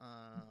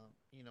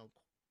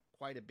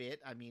 Quite a bit.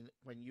 I mean,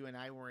 when you and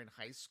I were in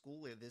high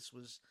school, this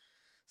was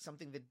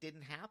something that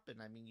didn't happen.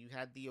 I mean, you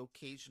had the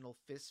occasional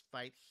fist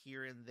fight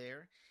here and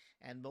there,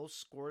 and most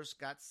scores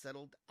got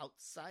settled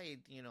outside.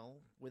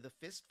 With a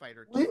fist fight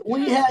or two.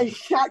 we Yeah, had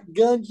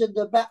shotguns in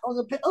the back of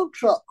the pickup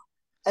truck,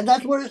 and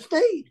that's where it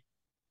stayed.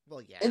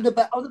 Well, yeah, in the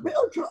back of the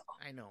pickup truck,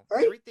 I know.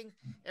 right?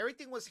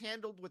 Everything was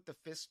handled with the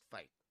fist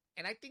fight.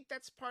 And I think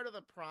that's part of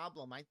the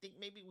problem. I think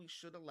maybe we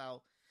should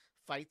allow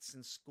fights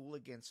in school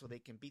again so they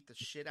can beat the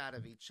shit out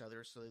of each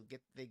other so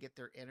they get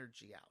their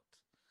energy out.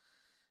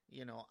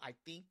 I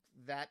think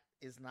that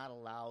is not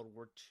allowed.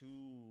 We're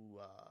too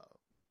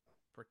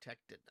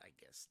protected, I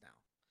guess now.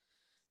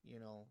 You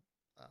know,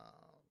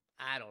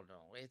 I don't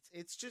know.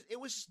 It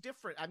was just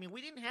different. I mean,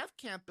 we didn't have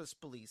campus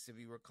police if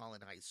you recall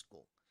in high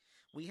school.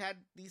 We had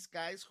these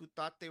guys who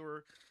thought they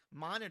were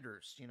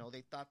monitors.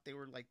 They thought they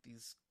were like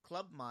these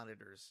club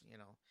monitors.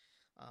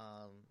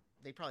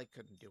 They probably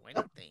couldn't do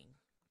anything,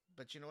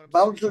 but you know what I'm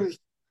saying? Bouncers,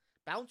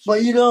 but Bouncers.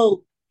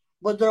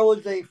 but there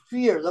was a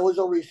fear, there was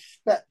a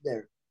respect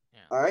there.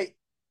 Yeah. All right.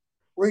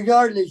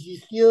 Regardless, you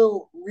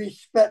still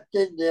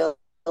respected them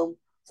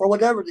for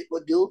whatever they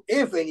would do,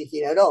 if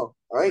anything at all.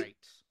 All right. Right.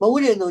 But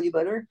we didn't know any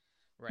better.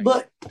 Right.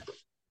 But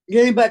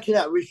getting back to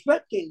that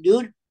respect thing,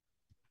 dude,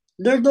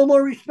 there's no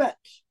more respect.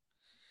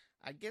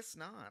 I guess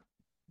not.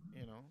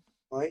 You know.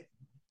 Right.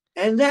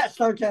 And that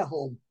starts at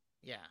home.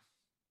 Yeah.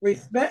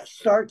 Respect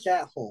starts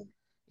at home.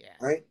 Yeah.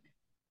 Right.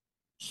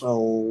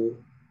 So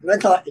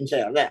that's all I can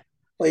say on that.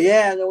 But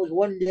yeah, there was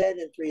one dead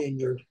and three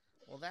injured.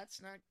 Well,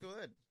 that's not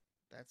good.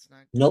 That's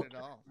not good Nope.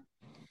 at all.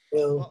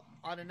 Yeah. Well,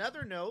 on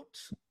another note,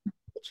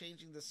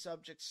 changing the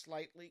subject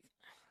slightly,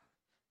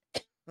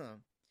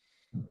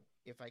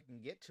 if I can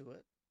get to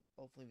it,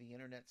 hopefully the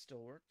internet's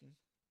still working.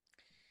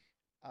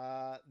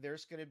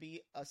 There's going to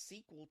be a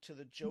sequel to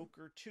The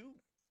Joker 2,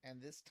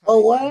 and this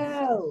Oh time it's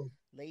wow.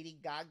 Lady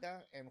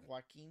Gaga and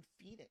Joaquin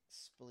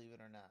Phoenix, believe it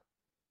or not.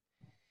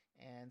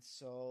 And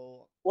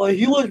so, Well,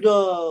 he was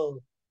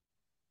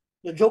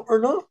the Joker,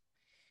 no?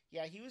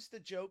 yeah, he was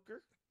the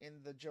Joker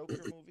in the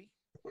Joker movie,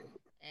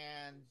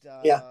 and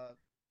Yeah.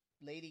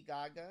 Lady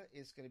Gaga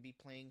is going to be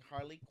playing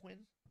Harley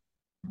Quinn,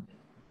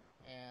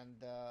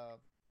 and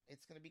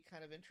it's going to be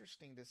kind of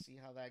interesting to see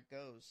how that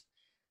goes.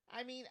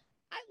 I mean,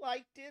 I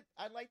liked it.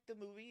 I liked the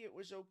movie. It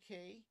was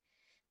okay.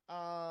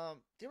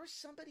 There was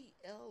somebody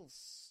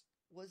else.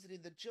 Was it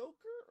in the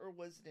Joker or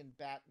was it in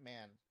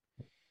Batman?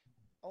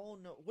 Oh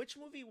no, which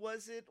movie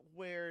was it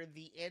where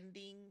the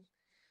ending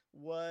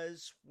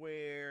was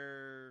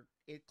where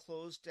it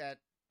closed at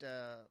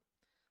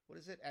what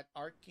is it, at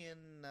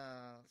Arkin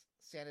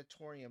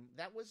Sanatorium?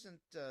 That wasn't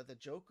the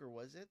Joker,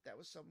 was it? That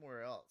was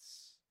somewhere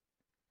else.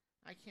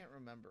 I can't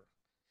remember,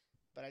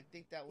 but I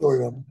think that was,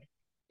 Sort of.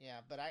 yeah.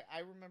 But I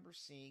remember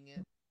seeing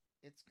it.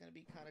 It's gonna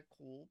be kind of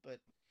cool,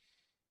 but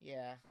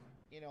yeah,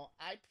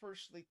 I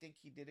personally think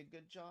he did a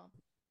good job.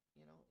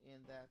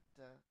 In that.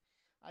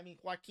 I mean,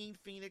 Joaquin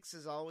Phoenix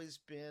has always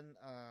been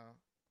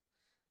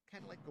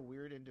kind of like a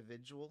weird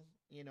individual,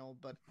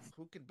 but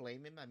who can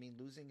blame him? I mean,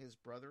 losing his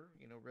brother,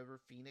 River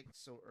Phoenix,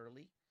 so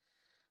early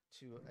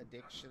to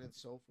addiction and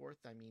so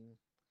forth. I mean,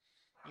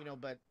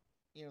 but,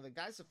 the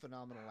guy's a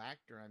phenomenal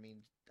actor. I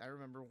mean, I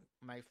remember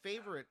my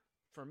favorite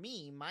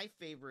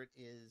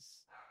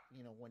is,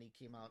 when he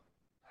came out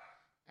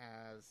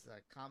as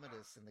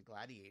Commodus in The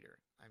Gladiator.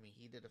 I mean,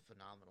 he did a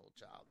phenomenal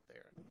job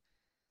there,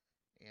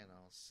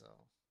 so.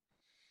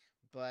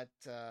 But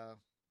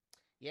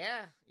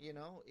yeah,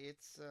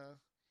 it's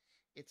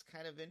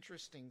kind of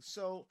interesting.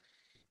 So,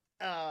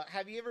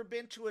 have you ever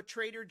been to a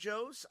Trader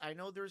Joe's? I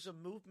know there's a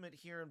movement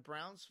here in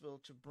Brownsville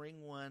to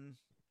bring one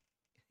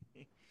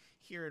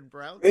here in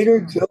Brownsville.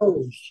 Trader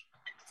Joe's.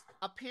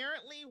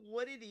 Apparently,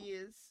 what it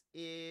is,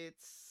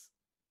 it's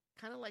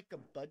kind of like a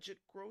budget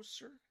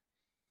grocer,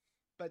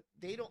 but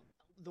they don't.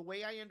 The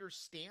way I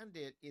understand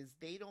it is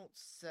they don't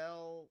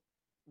sell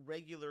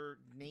regular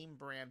name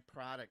brand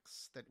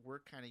products that we're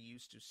kind of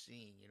used to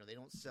seeing. They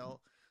don't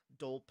sell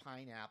Dole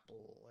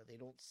pineapple, or they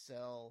don't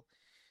sell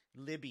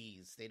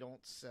Libby's, they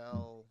don't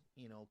sell,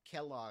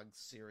 Kellogg's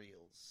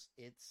cereals.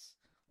 It's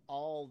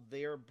all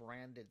their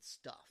branded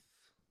stuff.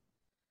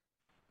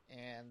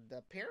 And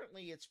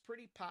apparently it's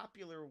pretty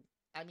popular.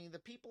 I mean, the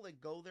people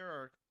that go there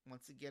are,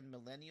 once again,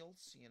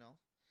 millennials,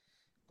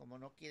 como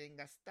no quieren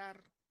gastar,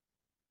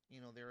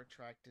 they're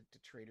attracted to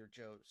Trader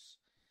Joe's.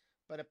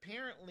 But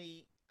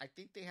apparently, I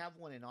think they have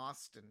one in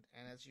Austin.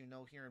 And as you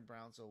know, here in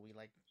Brownsville, we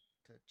like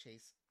to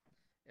chase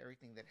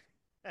everything that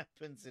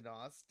happens in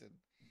Austin.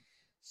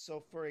 So,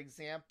 for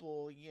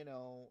example,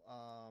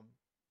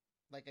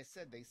 like I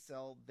said, they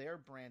sell their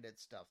branded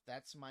stuff.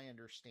 That's my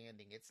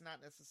understanding. It's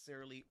not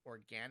necessarily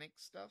organic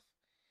stuff,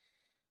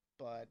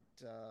 but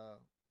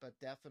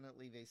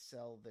definitely they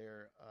sell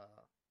their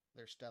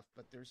stuff.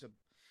 But there's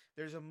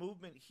a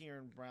movement here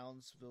in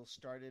Brownsville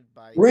started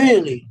by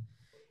Really?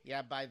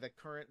 by the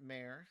current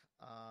mayor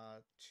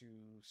to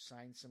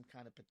sign some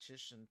kind of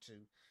petition to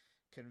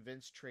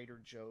convince Trader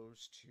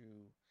Joe's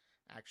to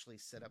actually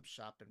set up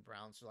shop in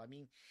Brownsville. I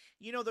mean,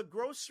 the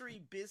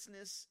grocery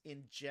business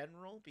in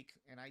general,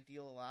 and I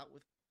deal a lot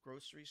with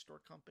grocery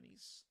store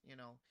companies,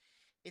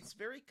 it's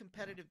very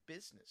competitive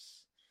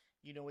business.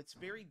 It's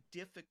very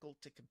difficult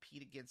to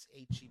compete against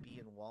H-E-B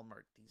and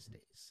Walmart these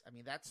days. I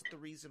mean, that's the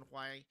reason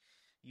why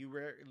you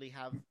rarely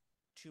have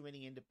too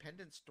many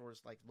independent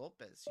stores like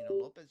Lopez.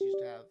 Lopez used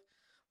to have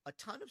a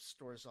ton of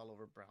stores all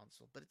over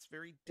Brownsville, but it's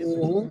very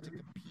difficult Mm-hmm.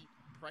 to compete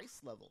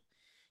price level.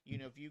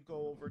 If you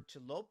go over to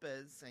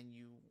Lopez and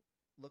you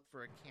look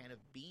for a can of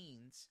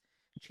beans,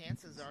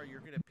 chances are you're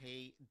going to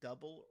pay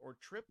double or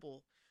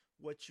triple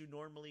what you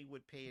normally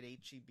would pay at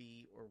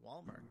HEB or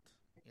Walmart,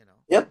 you know.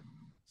 Yep.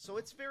 So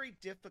it's very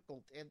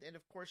difficult. And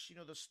of course,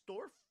 the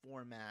store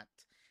format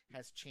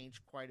has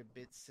changed quite a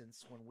bit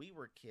since when we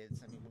were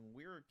kids. I mean, when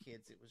we were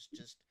kids, it was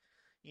just,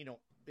 you know,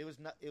 it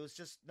was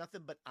just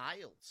nothing but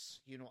aisles,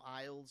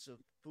 aisles of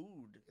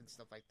food and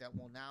stuff like that.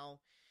 Well, now,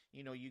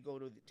 you go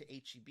to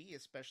HEB,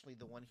 especially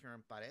the one here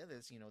in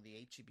Paredes,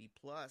 the HEB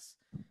Plus.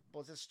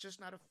 Well, it's just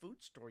not a food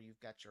store. You've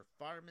got your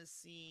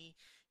pharmacy,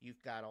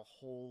 you've got a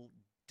whole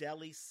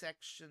deli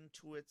section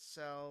to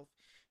itself.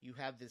 You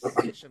have this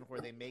section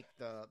where they make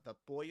the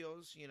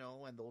pollos,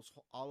 and those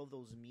all of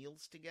those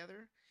meals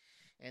together.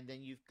 And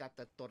then you've got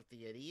the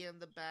tortilleria in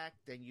the back.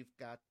 Then you've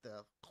got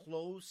the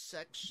clothes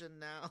section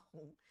now.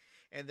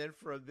 And then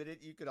for a minute,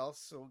 you could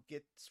also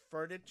get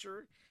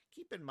furniture.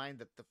 Keep in mind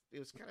that it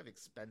was kind of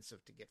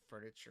expensive to get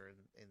furniture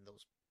in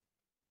those,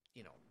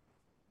 you know,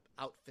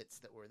 outfits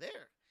that were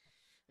there.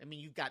 I mean,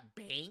 you've got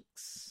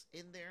banks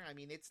in there. I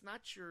mean, it's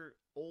not your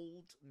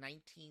old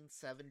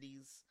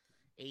 1970s,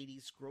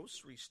 80s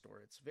grocery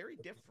store. It's very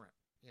different,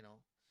 you know.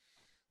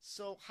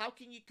 So how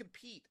can you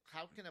compete?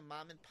 How can a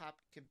mom and pop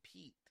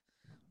compete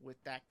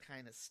with that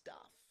kind of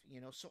stuff?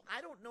 So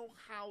I don't know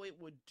how it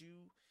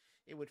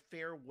would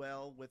fare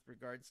well with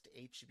regards to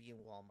HEB and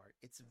Walmart.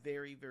 It's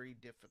very, very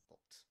difficult.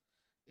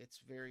 It's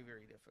very,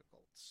 very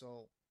difficult.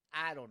 So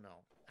I don't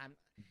know.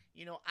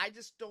 I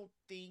just don't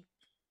think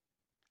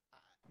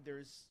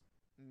there's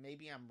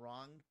maybe I'm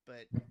wrong,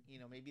 but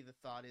maybe the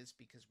thought is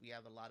because we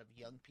have a lot of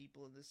young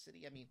people in this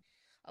city. I mean,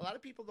 a lot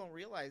of people don't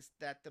realize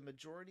that the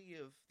majority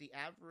of the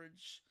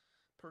average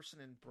person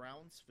in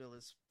Brownsville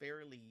is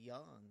fairly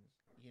young,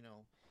 you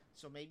know.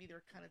 So maybe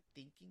they're kind of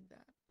thinking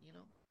that.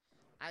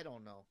 I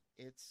don't know.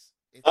 It's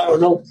I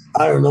don't know.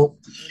 I don't know.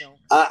 you know,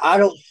 I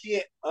don't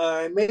see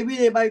it. Maybe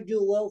they might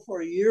do well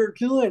for a year or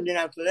two, and then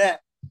after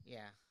that,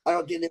 yeah. I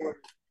don't think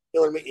they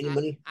would make any I,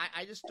 money.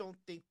 I just don't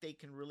think they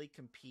can really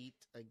compete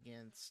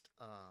against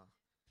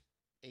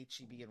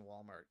HEB and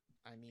Walmart.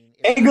 I mean,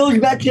 if It goes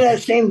back to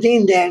that same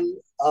thing, then.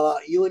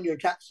 You and your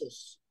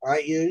taxes. All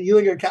right, you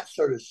and your tax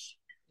service.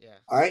 yeah,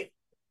 All right.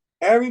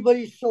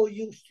 Everybody's so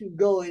used to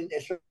going,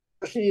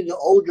 especially the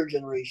older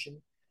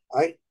generation. All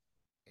right,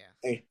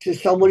 yeah, to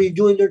somebody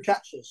doing their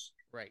taxes.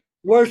 right,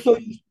 We're so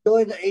used to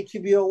going to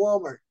HEB or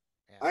Walmart.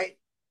 yeah, All right.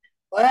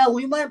 Well,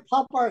 we might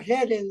pop our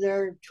head in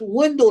there to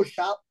window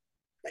shop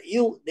that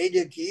they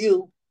did to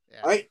you.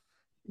 yeah, All right.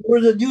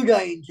 We're the new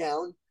guy in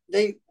town.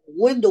 They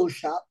window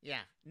shop.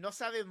 yeah. No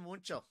sabe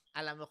mucho.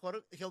 A lo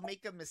mejor he'll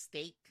make a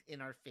mistake in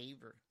our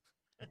favor.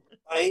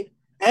 Right.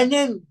 And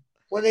then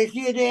when they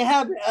see it, they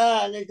have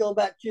it. They go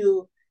back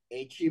to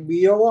HEB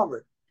or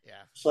Walmart.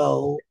 Yeah,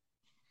 So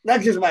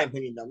that's just my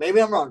opinion, though.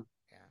 Maybe I'm wrong.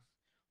 yeah.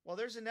 Well,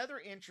 there's another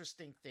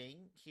interesting thing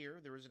here.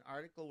 There was an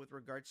article with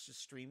regards to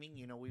streaming.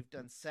 We've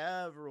done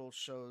several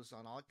shows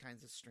on all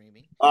kinds of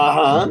streaming. Uh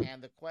huh.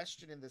 And the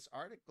question in this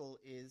article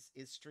is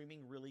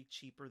streaming really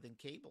cheaper than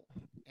cable?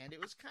 And it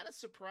was kind of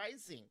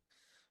surprising,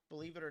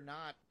 believe it or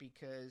not,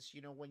 because,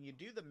 when you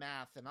do the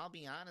math, and I'll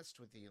be honest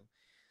with you,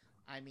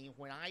 I mean,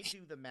 when I do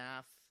the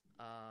math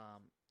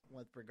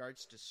with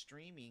regards to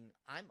streaming,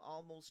 I'm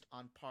almost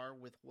on par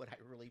with what I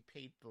really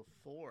paid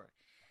before.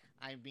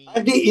 I I mean,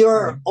 think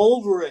you're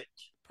over it.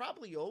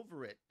 probably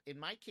over it. In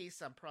my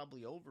case, I'm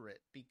probably over it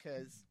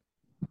because,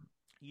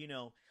 you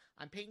know,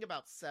 I'm paying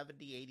about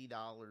 $70, $80,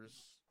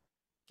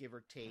 give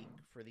or take,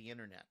 for the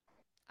internet.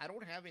 I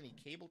don't have any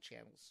cable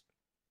channels,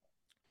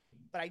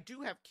 but I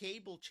do have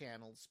cable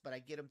channels, but I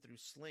get them through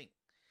Sling.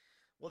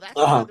 Well,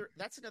 Uh huh.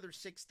 that's another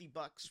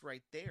 $60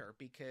 right there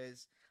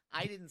because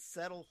I didn't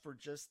settle for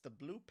just the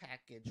blue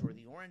package or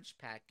the orange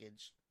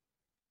package.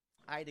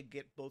 I had to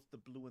get both the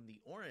blue and the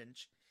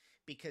orange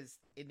because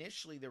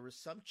initially there were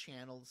some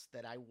channels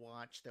that I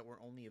watched that were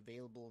only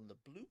available in the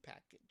blue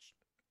package.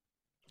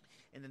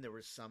 And then there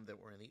were some that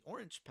were in the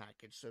orange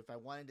package. So if I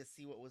wanted to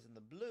see what was in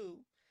the blue,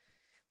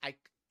 I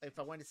if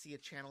I wanted to see a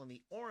channel in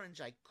the orange,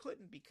 I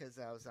couldn't because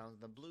I was on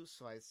the blue.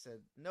 So I said,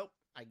 nope,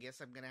 I guess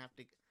I'm going to have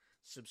to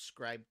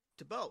subscribe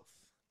to both,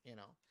 you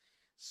know.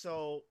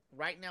 So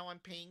right now I'm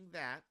paying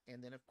that,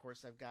 and then of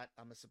course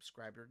I'm a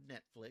subscriber to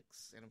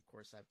Netflix, and of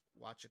course I've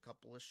watched a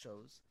couple of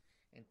shows.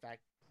 In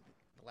fact,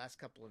 the last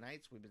couple of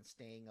nights we've been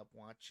staying up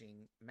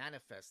watching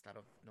Manifest. I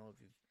don't know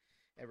if you've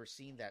ever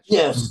seen that show.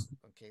 Yes.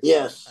 Okay, so I've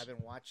Yes.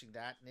 been watching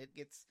that, and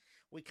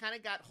we kind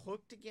of got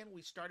hooked again.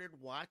 We started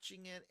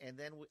watching it, and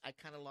then I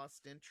kind of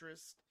lost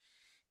interest,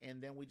 and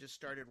then we just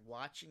started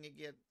watching it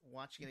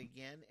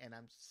again, and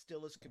I'm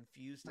still as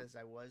confused as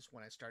I was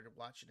when I started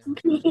watching it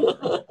the first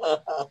time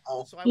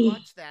around. So I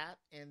watched that,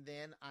 and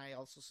then I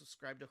also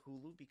subscribed to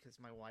Hulu because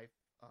my wife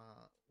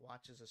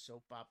watches a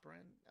soap opera,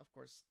 and of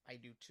course I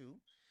do too.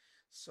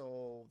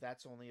 So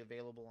that's only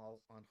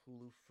available on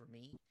Hulu for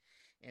me.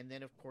 And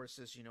then, of course,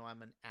 as you know,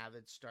 I'm an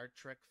avid Star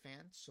Trek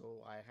fan,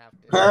 so I have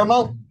to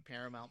Paramount.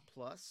 Paramount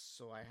Plus,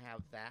 so I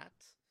have that.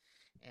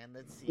 And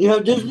let's see, You we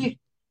have Disney?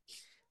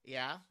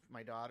 yeah,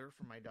 my daughter,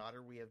 for my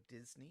daughter, we have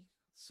Disney.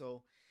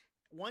 So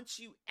once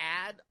you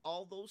add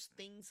all those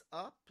things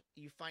up,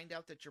 you find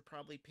out that you're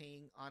probably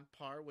paying on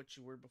par what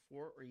you were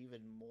before or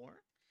even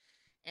more.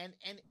 And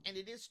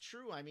it is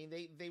true. I mean,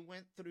 they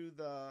went through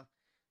the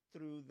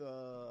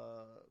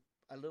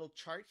a little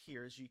chart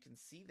here, as you can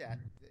see that,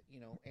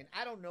 and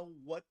I don't know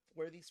what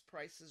where these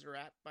prices are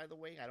at, by the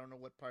way. I don't know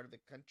what part of the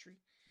country,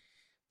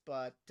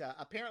 but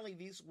apparently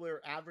these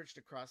were averaged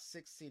across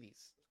 6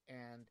 cities,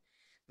 and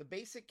the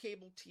basic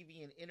cable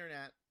TV and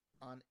internet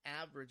on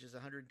average is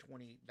 $120.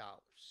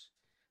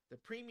 The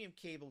premium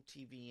cable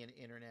TV and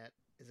internet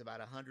is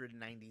about $196.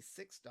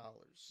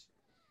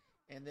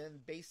 And then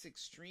basic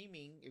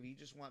streaming, if you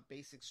just want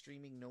basic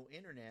streaming, no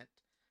internet,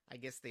 I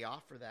guess they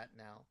offer that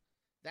now.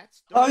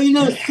 That's How are you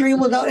going to $30. stream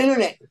without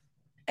internet?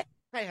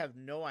 I have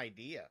no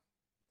idea.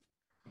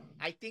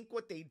 I think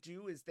what they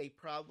do is they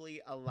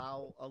probably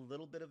allow a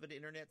little bit of an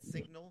internet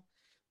signal,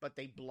 but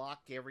they block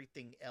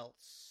everything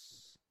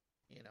else,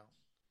 you know.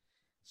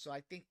 So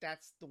I think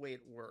that's the way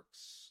it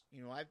works.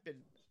 I've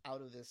been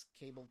out of this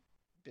cable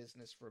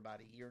business for about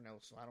a year now,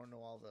 so I don't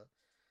know all the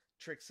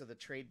tricks of the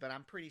trade, but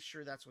I'm pretty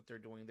sure that's what they're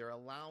doing. They're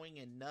allowing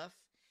enough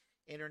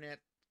internet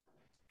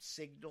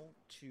signal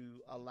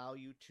to allow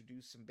you to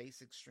do some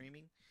basic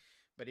streaming.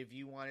 But if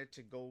you wanted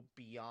to go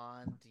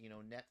beyond,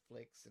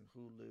 Netflix and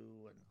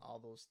Hulu and all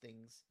those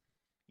things,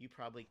 you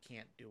probably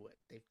can't do it.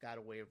 They've got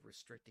a way of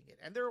restricting it.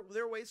 And there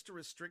are ways to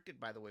restrict it,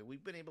 by the way.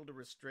 We've been able to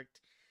restrict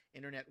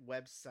internet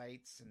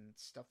websites and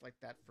stuff like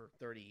that for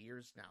 30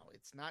 years now.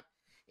 It's not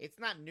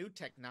new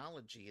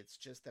technology. It's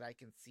just that I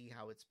can see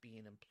how it's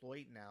being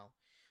employed now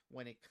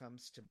when it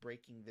comes to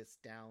breaking this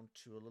down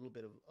to a little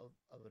bit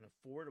of an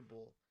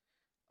affordable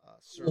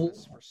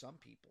service for some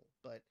people.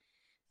 But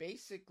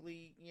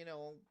basically,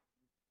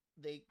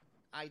 they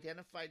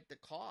identified the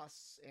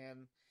costs,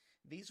 and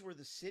these were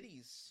the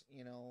cities.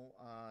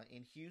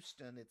 In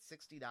Houston, it's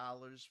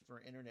 $60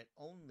 for internet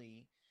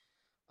only,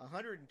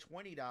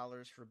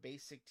 $120 for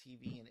basic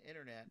TV and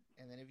internet,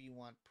 and then if you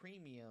want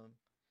premium,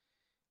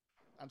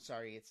 I'm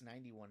sorry, it's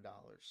 $91.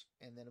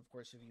 And then of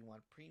course if you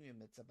want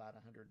premium, it's about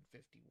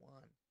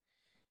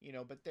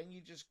 151. But then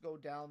you just go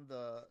down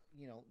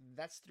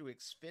that's through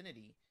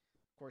Xfinity.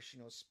 Of course,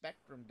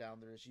 Spectrum down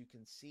there, as you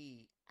can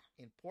see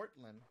in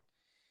Portland,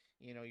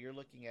 you're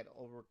looking at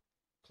over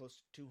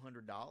close to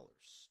 $200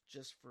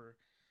 just for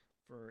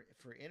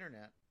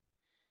internet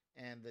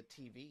and the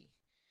TV.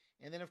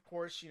 And then of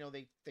course,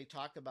 they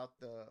talk about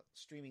the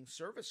streaming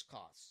service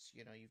costs.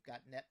 You've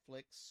got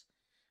Netflix,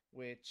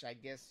 which I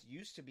guess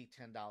used to be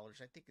 $10.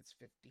 I think it's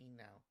 15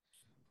 now.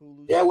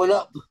 Hulu's Yeah, it went 8.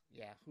 up.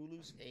 Yeah,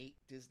 Hulu's 8.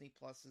 Disney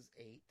Plus is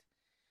 8.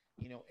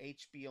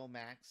 HBO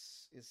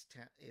Max is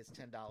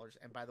 $10.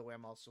 And by the way,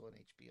 I'm also an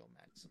HBO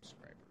Max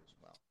subscriber as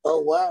well.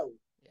 Oh, wow.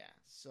 Yeah,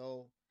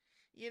 so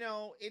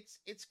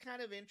it's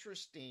kind of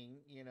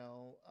interesting. It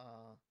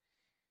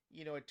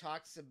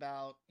talks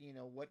about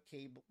what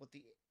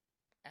the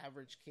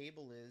average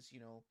cable is.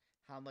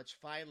 How much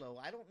Philo.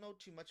 I don't know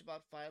too much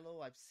about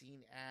Philo. I've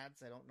seen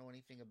ads. I don't know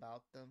anything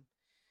about them.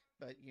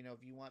 But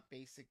if you want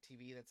basic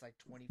TV, that's like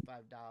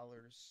 $25.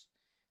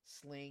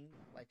 Sling,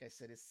 like I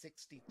said, is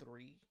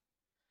 $63.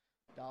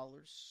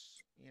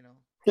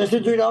 This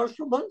is $3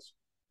 per month?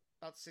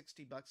 About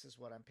 $60 is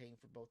what I'm paying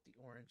for both the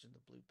orange and the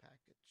blue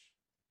package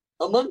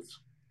A month?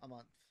 a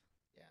month.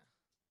 Yeah,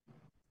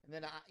 and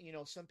then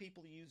some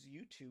people use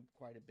YouTube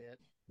quite a bit.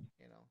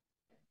 You know,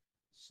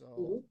 so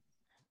Mm-hmm.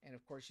 and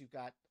of course you've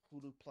got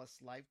Hulu Plus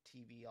Live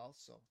TV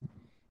also,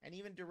 and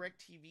even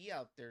DirecTV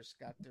out there's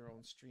got their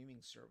own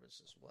streaming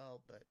service as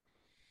well. But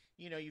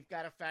you've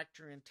got to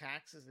factor in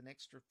taxes and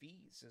extra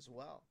fees as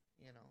well.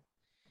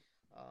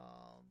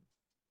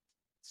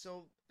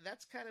 So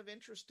that's kind of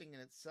interesting in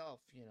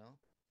itself.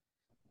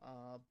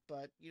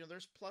 But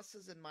there's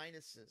pluses and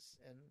minuses,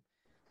 and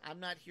I'm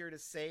not here to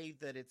say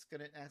that it's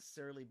going to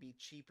necessarily be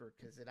cheaper,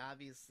 because it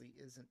obviously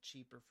isn't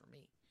cheaper for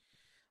me.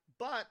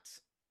 But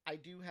I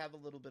do have a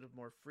little bit of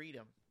more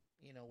freedom,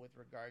 with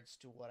regards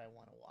to what I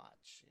want to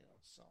watch.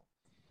 So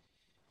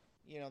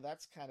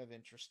that's kind of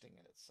interesting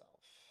in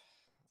itself.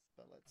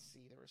 But let's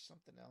see, there was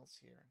something else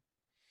here.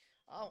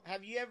 Oh,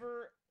 have you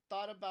ever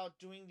thought about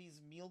doing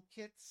these meal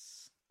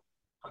kits?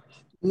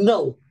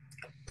 No.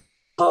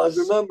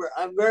 Remember,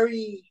 I'm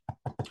very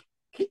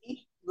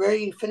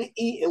finna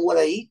eat in what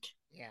I eat.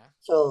 Yeah.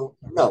 So,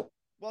 no.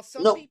 Well,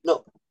 No,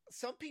 no.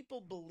 some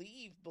people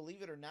believe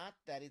it or not,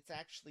 that it's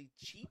actually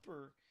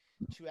cheaper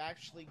to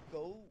actually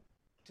go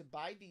to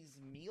buy these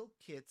meal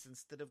kits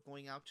instead of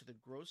going out to the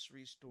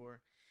grocery store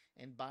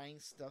and buying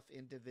stuff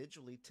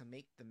individually to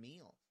make the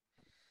meal.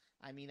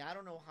 I mean, I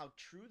don't know how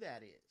true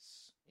that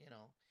is.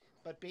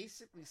 But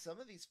basically some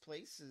of these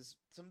places,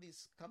 some of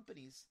these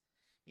companies,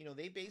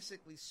 they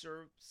basically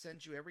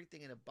send you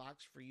everything in a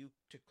box for you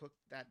to cook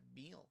that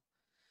meal.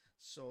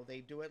 So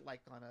they do it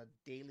like on a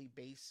daily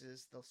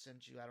basis. They'll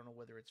send you, I don't know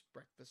whether it's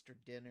breakfast or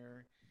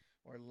dinner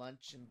or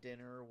lunch and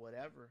dinner or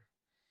whatever.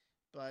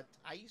 But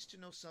I used to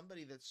know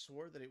somebody that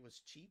swore that it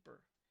was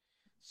cheaper.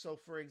 So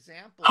for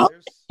example, How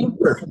there's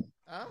cheaper?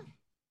 huh?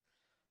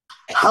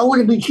 How would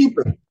it be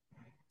cheaper?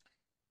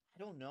 I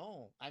don't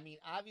know. I mean,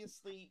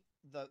 obviously,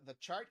 the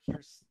chart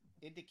here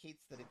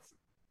indicates that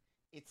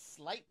it's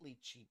slightly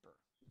cheaper.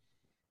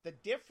 The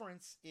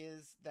difference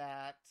is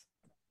that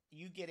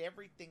you get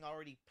everything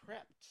already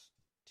prepped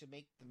to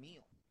make the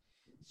meal.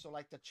 So,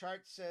 like the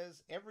chart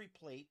says, every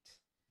plate,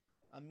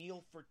 a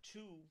meal for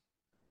two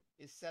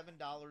is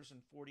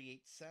 $7.48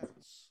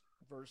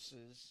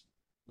 versus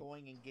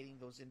going and getting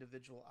those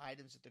individual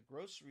items at the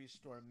grocery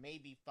store,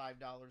 maybe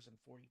 $5.44.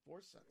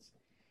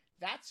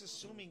 That's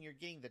assuming you're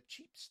getting the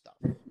cheap stuff,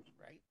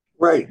 right?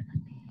 Right.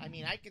 I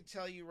mean, I can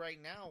tell you right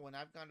now when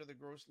I've gone to the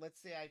grocery,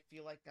 let's say I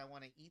feel like I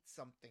want to eat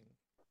something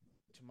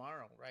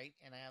tomorrow, right?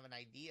 And I have an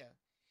idea.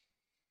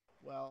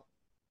 Well,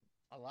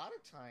 a lot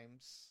of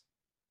times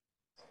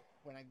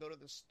when I go to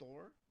the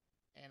store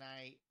and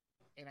I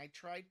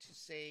try to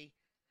say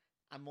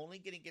I'm only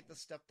going to get the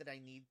stuff that I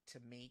need to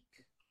make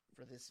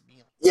for this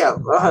meal. Yeah,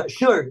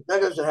 sure.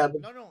 That doesn't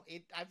happen. No, no,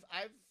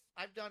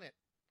 I've done it.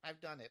 I've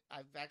done it.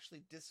 I've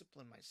actually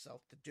disciplined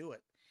myself to do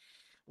it.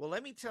 Well,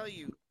 let me tell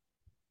you,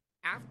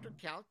 after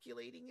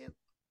calculating it,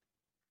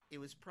 it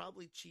was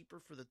probably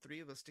cheaper for the three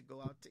of us to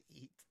go out to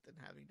eat than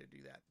having to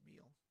do that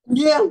meal.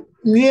 Yeah,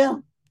 yeah.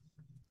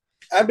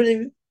 I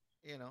believe it.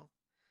 You know,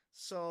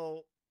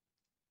 so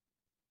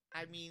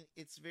I mean,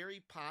 it's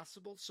very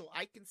possible. So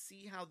I can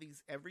see how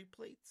these every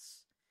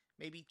plates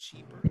may be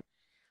cheaper.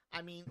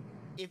 I mean,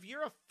 if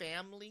you're a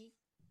family,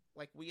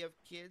 like we have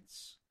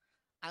kids,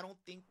 I don't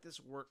think this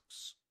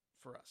works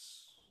for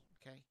us.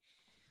 Okay.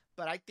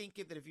 But I think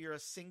that if you're a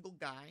single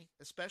guy,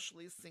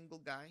 especially a single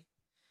guy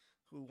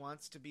who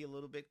wants to be a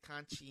little bit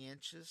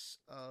conscientious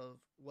of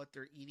what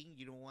they're eating,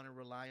 you don't want to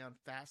rely on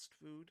fast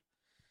food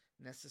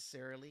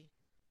necessarily,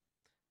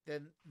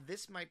 then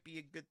this might be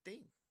a good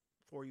thing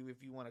for you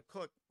if you want to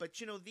cook. But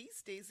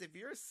these days, if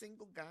you're a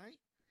single guy,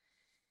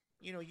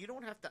 you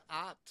don't have to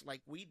opt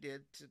like we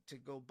did to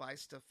go buy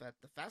stuff at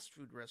the fast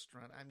food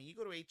restaurant. I mean, you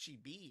go to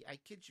HEB, I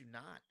kid you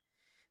not.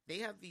 They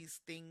have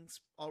these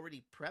things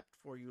already prepped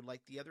for you.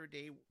 Like the other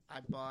day, I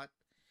bought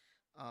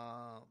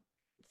uh,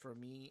 for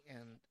me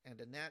and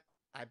Annette,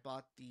 I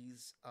bought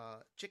these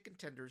chicken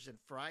tenders and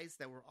fries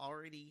that were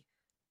already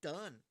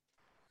done.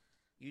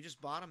 You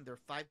just bought them. They're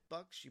 $5.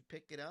 You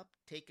pick it up,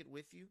 take it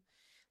with you.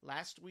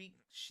 Last week,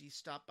 she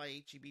stopped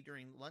by HEB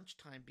during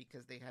lunchtime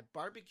because they had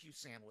barbecue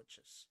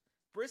sandwiches,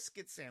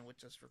 brisket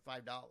sandwiches for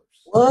 $5,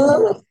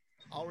 Well,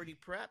 already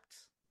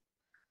prepped.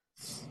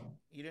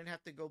 You didn't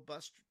have to go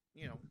bust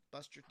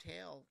your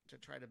tail to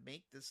try to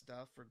make this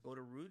stuff or go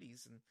to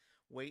Rudy's and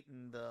wait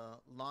in the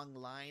long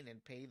line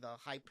and pay the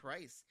high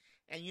price.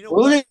 And you know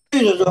what?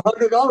 Rudy's is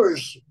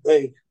 $100.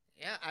 Hey,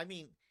 Yeah, I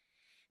mean,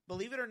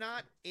 believe it or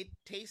not, it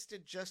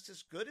tasted just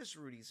as good as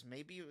Rudy's.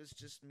 Maybe it was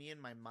just me and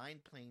my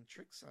mind playing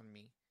tricks on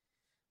me,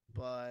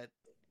 but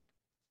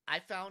I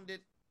found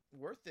it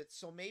worth it.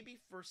 So maybe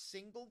for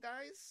single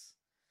guys,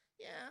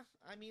 yeah,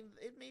 I mean,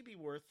 it may be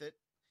worth it.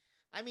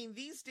 I mean,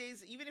 these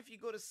days, even if you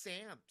go to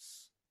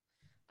Sam's,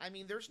 I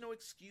mean, there's no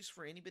excuse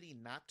for anybody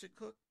not to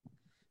cook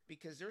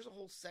because there's a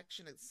whole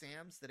section at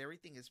Sam's that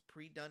everything is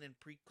pre-done and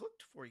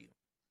pre-cooked for you.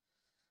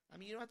 I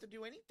mean, you don't have to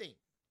do anything,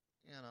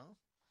 you know.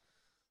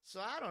 So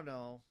I don't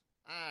know.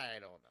 I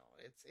don't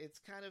know. It's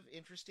kind of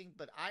interesting,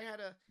 but I had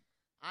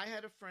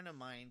a friend of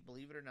mine,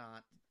 believe it or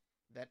not,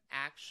 that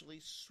actually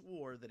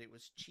swore that it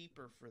was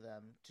cheaper for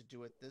them to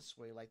do it this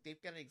way. Like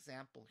they've got an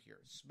example here: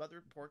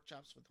 smothered pork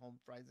chops with home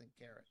fries and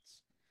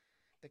carrots.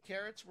 The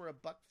carrots were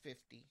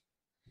 $1.50.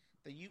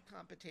 The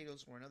Yukon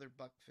potatoes were another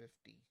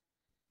 $1.50.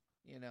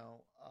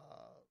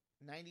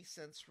 90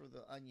 cents for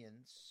the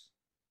onions.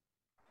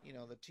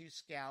 The two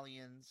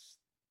scallions,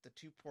 the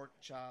two pork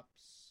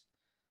chops,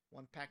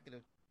 one packet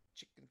of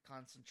chicken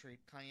concentrate,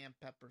 cayenne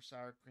pepper,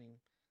 sour cream.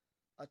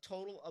 A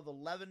total of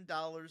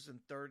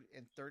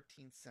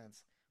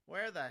 $11.13.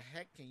 Where the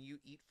heck can you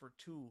eat for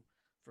two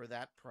for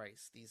that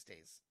price these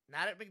days?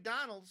 Not at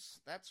McDonald's,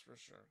 that's for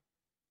sure.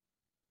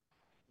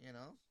 You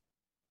know?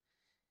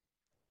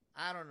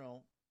 I don't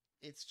know.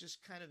 It's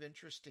just kind of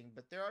interesting,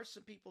 but there are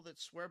some people that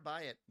swear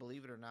by it,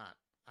 believe it or not.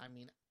 I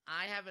mean,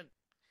 I haven't.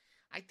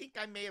 I think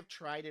I may have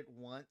tried it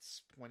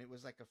once when it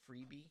was like a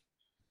freebie,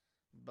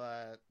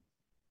 but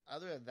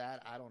other than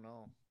that, I don't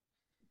know.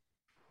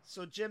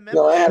 So gym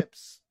no, I have.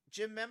 memberships.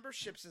 Gym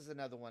memberships is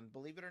another one.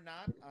 Believe it or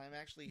not, I'm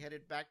actually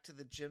headed back to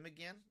the gym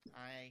again.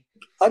 I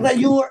thought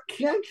you were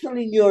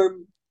canceling your.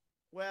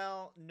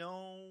 Well,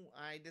 no,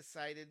 I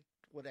decided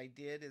what I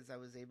did is I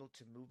was able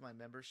to move my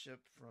membership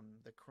from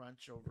the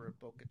Crunch over at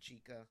Boca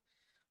Chica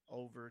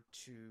over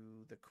to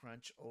the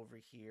Crunch over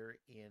here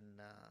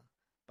in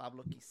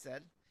Pablo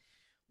Quised.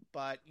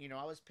 But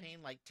I was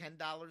paying like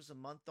 $10 a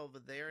month over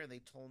there, and they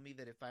told me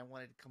that if I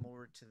wanted to come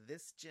over to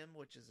this gym,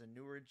 which is a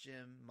newer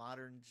gym,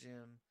 modern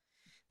gym,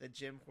 the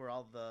gym where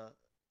all the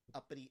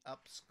uppity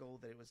ups go,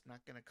 that it was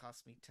not going to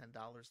cost me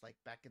 $10 like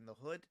back in the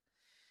hood.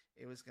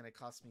 It was going to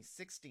cost me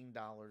 $16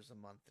 a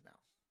month now.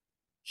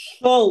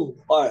 So,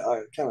 all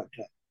right, time.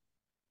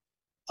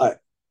 All right.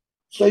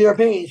 So you're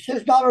paying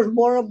 $6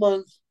 more a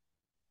month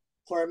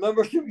for a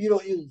membership you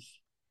don't use.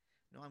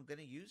 No, I'm going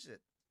to use it.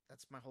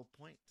 That's my whole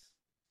point.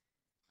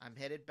 I'm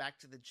headed back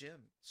to the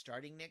gym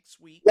starting next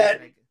week.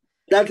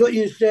 That's what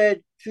you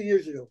said 2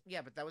 years ago.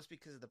 Yeah, but that was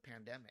because of the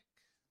pandemic.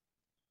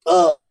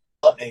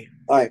 Okay.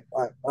 All right.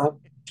 All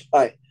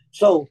right.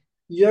 So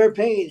you're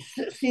paying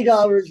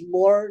 $60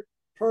 more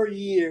per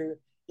year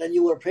than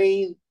you were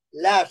paying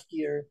last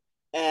year,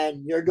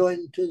 and you're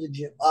going to the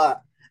gym. I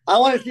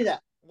want to see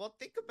that. Well,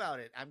 think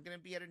about it. I'm going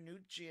to be at a new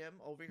gym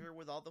over here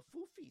with all the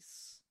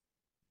foofies.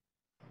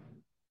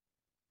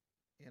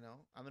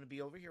 I'm going to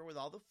be over here with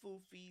all the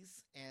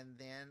foofies, and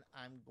then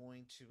I'm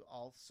going to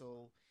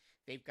also.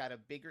 They've got a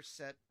bigger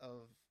set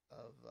of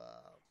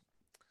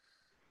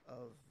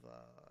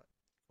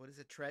what is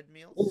it,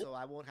 treadmill, so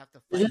I won't have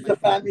to This fight is a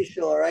family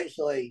show, right?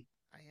 So, I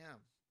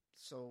am.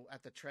 So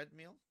at the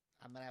treadmill,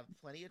 I'm gonna have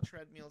plenty of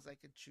treadmills I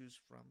could choose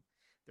from.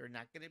 They're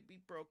not gonna be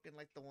broken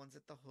like the ones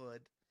at the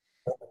hood.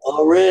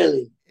 oh,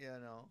 really?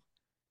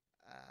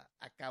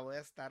 Acá voy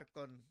a estar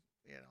con,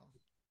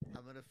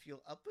 I'm gonna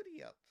feel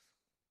uppity up.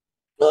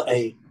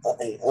 Okay. So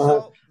the All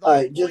whole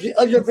right. Just point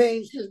because you're is,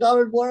 paying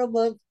 $6 more a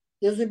month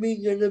doesn't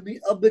mean you're gonna be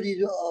uppity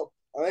to up.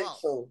 All right. well,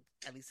 So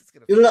at least it's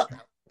gonna good feel luck.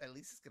 that. At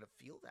least it's gonna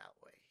feel that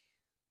way.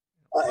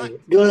 But Okay.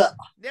 Good luck.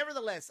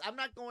 nevertheless, I'm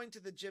not going to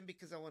the gym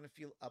because I want to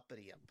feel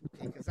uppity up.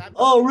 Okay, because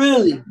Oh,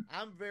 really?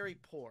 I'm very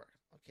poor.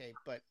 Okay,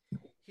 but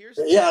here's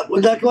Yeah.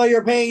 Well, that's why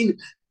you're paying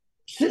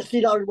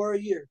 $60 more a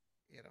year.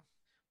 you know,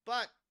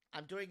 but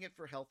I'm doing it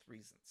for health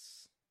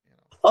reasons.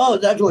 Oh,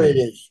 that's what it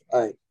is.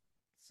 All right.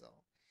 So,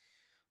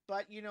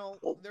 but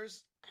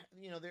there's,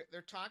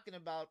 they're talking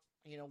about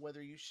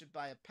whether you should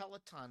buy a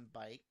Peloton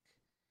bike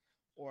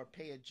or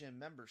pay a gym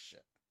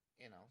membership.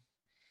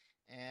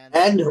 And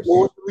And what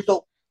was the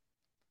result?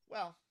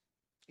 well,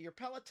 your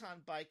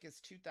Peloton bike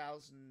is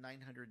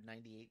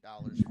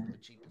 $2,998 for the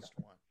cheapest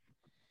one.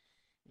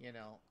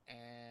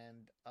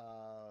 And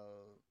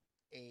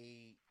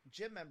a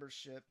gym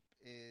membership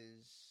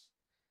is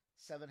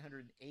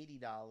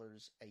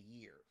 $780 a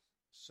year.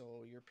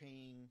 So you're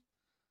paying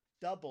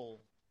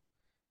double,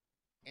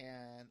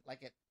 and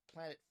like at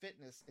Planet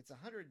Fitness, it's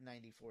 $194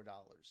 a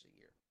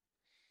year.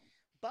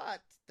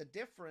 But the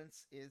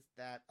difference is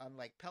that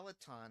unlike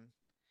Peloton,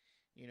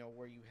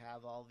 where you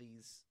have all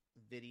these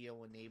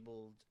video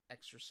enabled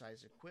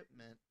exercise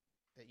equipment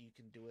that you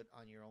can do it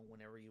on your own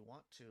whenever you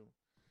want to,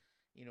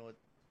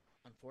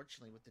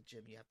 unfortunately with the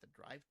gym you have to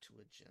drive to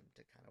a gym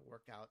to kind of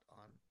work out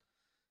on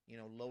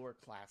lower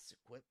class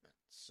equipment.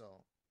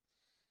 So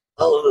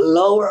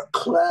Lower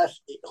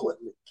class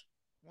equipment.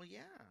 well,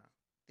 yeah,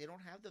 they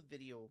don't have the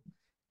video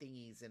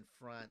thingies in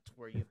front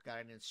where you've got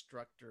an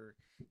instructor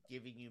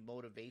giving you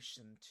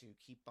motivation to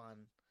keep on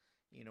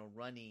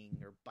running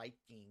or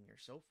biking or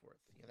so forth.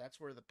 That's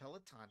where the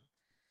Peloton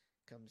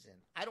comes in.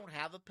 I don't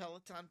have a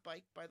Peloton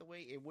bike, by the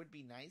way. It would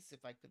be nice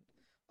if I could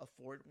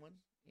afford one,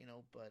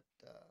 but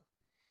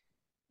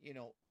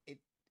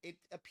it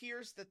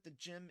appears that the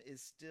gym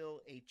is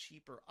still a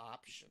cheaper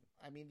option.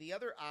 I mean, the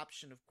other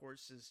option, of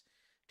course, is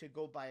to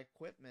go buy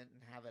equipment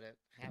and having it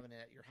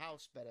at your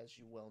house. But as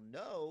you well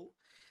know,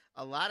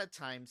 a lot of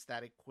times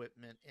that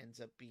equipment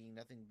ends up being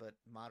nothing but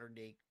modern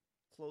day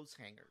clothes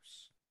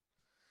hangers.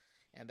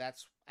 And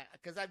that's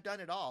because I've done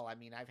it all. I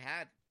mean, I've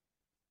had,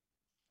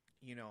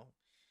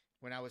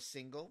 when I was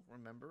single,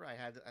 remember, I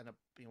had,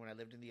 when I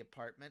lived in the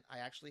apartment, I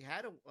actually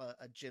had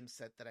a gym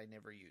set that I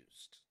never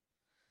used.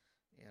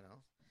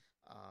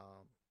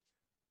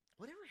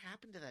 Whatever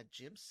happened to that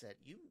gym set?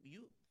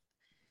 You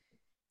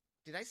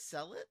did I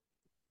sell it?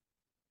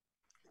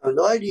 I have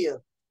no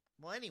idea.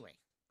 Well, anyway,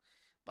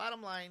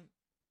 bottom line,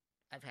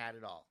 I've had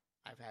it all.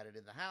 I've had it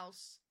in the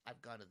house.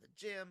 I've gone to the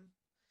gym.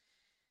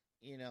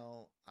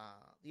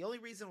 The only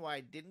reason why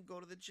I didn't go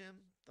to the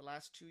gym the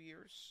last 2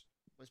 years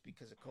was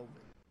because of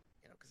COVID.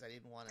 Because I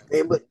didn't want to.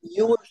 Okay, but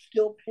you were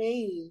still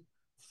paying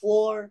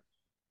for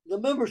the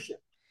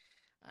membership.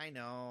 I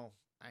know.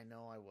 I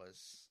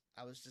was.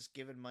 I was just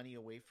giving money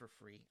away for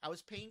free. I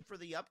was paying for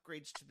the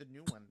upgrades to the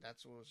new one.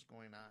 That's what was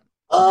going on.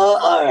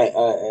 All right.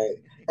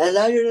 And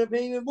now you're gonna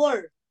pay even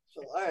more.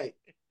 So, all right.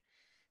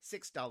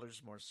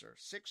 $6 more, sir.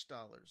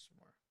 $6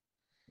 more.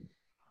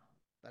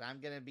 But I'm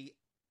gonna be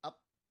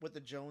up with the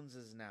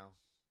Joneses now.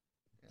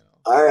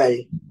 All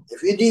right.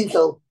 If you deem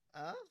so.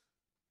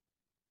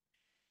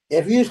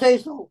 If you say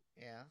so.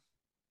 Yeah.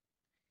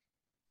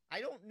 I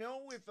don't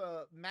know if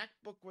a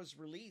MacBook was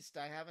released.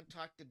 I haven't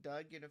talked to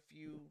Doug in a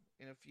few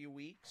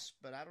weeks,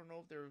 but I don't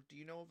know if do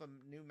you know if a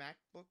new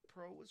MacBook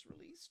Pro was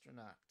released or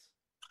not?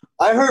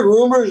 I heard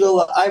rumors of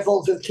an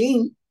iPhone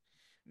 15.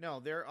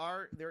 No, there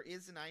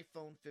is an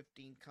iPhone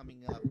 15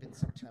 coming up in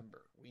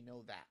September. We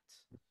know that.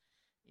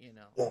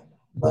 Yeah.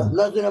 But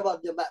nothing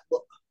about the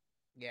MacBook.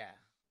 Yeah.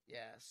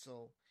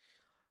 So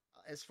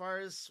as far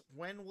as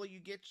when will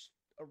you get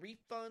a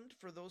refund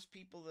for those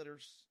people that are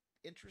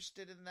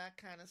interested in that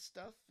kind of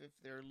stuff, if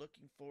they're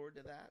looking forward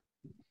to that?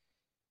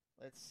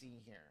 Let's see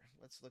here.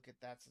 Let's look at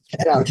that. Check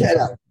it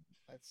out.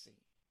 Let's see.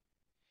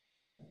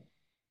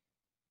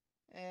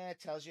 It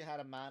tells you how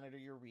to monitor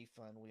your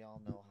refund. We all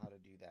know how to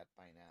do that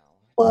by now.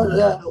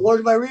 Well,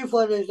 where's my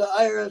refund is the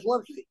IRS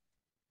website.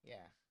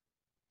 Yeah.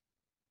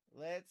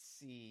 Let's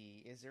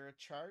see. Is there a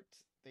chart?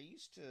 They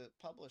used to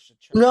publish a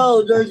chart.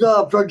 No, there's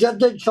a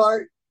projected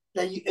chart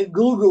that you can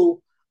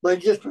Google, but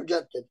it's just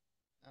projected.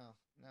 Oh,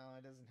 no,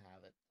 it doesn't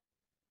have it.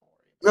 Don't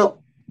worry about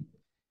it. No.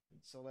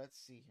 So let's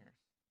see here.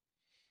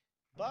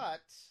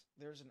 But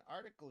there's an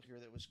article here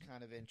that was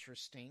kind of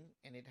interesting,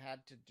 and it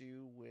had to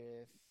do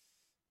with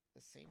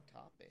the same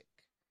topic.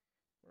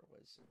 Where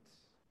was it?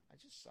 I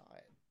just saw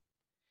it.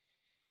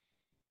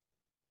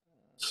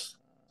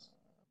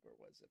 Where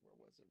was it? Where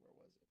was it? Where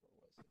was it? Where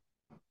was it?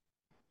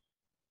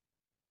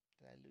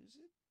 Did I lose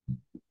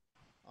it?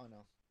 Oh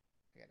no,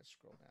 I gotta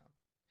scroll down.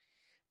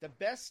 The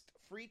best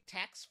free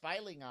tax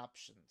filing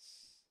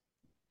options.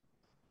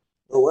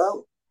 Oh,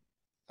 well,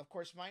 Of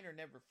course, mine are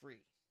never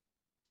free.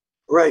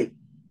 right.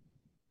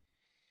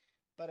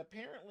 But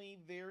apparently,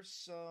 there's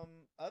some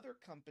other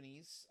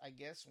companies. I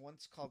guess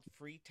one's called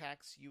Free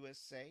Tax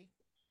USA.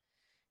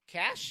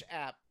 Cash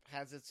App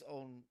has its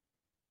own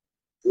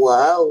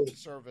Wow.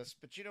 service,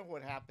 but you know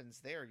what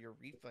happens there? Your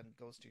refund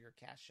goes to your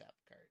Cash App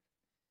card.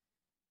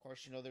 Of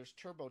course, you know there's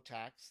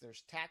TurboTax,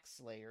 there's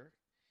TaxSlayer,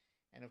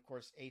 and of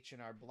course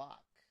H&R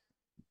Block.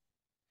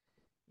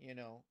 You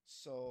know,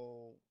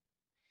 so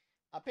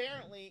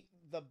apparently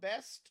the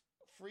best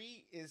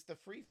free is the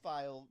free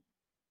file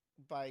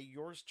by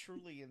yours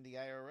truly in the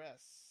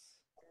IRS.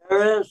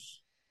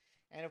 Yes.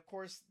 And of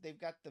course, they've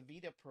got the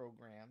Vita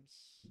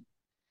programs,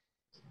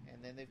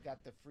 and then they've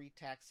got the Free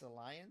Tax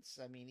Alliance.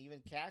 I mean, even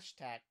Cash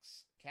App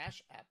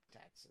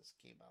taxes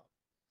came out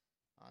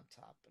on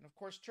top. And of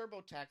course,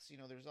 TurboTax, you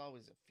know, there's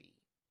always a fee.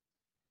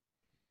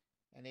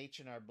 And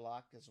H&R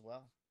Block as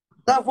well.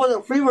 Not for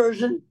the free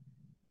version.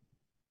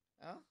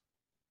 Huh?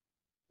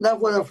 Not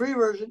for the free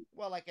version.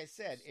 Well, like I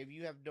said, if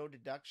you have no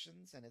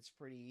deductions and it's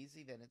pretty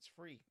easy, then it's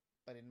free.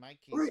 But in my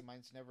case, Right.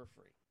 mine's never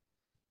free.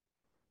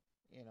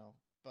 You know,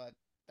 but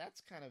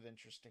that's kind of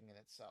interesting in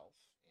itself,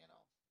 you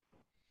know.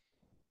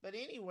 But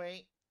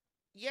anyway,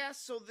 yeah,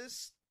 so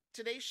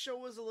today's show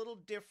was a little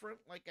different.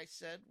 Like I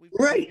said, we've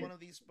done Right. one of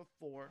these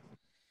before,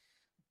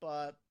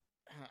 but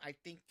I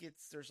think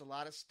there's a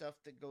lot of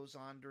stuff that goes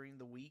on during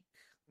the week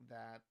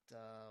that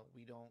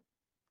we don't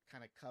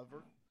kind of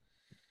cover.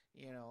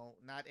 You know,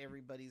 not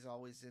everybody's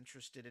always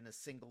interested in a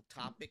single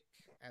topic,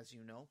 as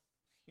you know.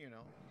 You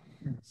know,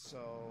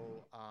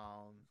 so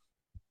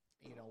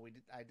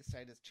I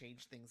decided to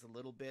change things a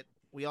little bit.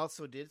 We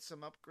also did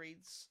some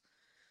upgrades,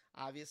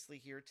 obviously,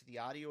 here to the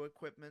audio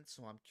equipment.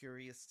 So I'm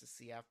curious to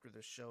see after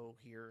the show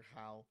here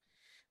how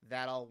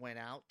that all went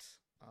out.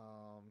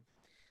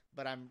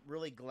 But I'm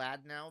really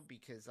glad now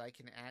because I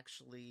can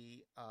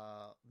actually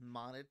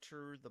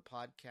monitor the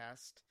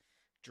podcast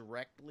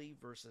directly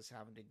versus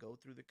having to go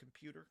through the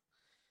computer.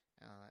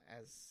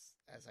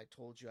 As I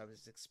told you, I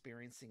was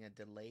experiencing a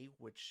delay,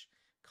 which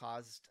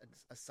caused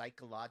a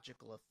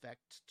psychological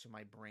effect to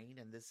my brain.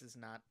 And this is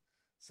not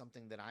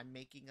something that I'm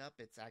making up.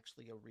 It's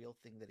actually a real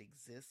thing that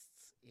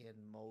exists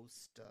in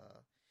most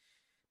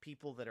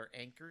people that are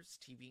anchors,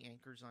 TV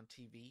anchors on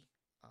TV.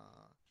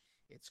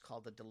 It's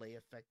called the delay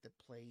effect that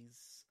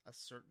plays a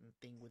certain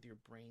thing with your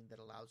brain that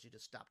allows you to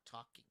stop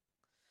talking.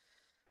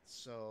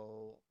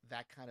 So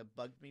that kind of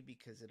bugged me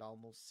because it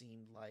almost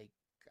seemed like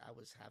I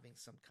was having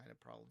some kind of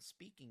problem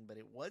speaking, but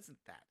it wasn't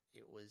that.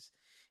 It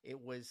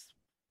was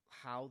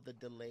how the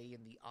delay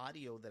in the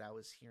audio that I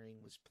was hearing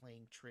was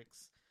playing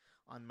tricks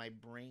on my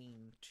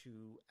brain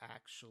to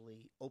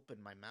actually open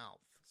my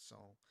mouth. So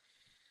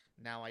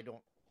now I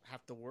don't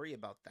have to worry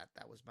about that.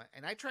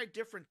 And I tried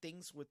different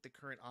things with the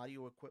current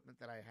audio equipment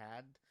that I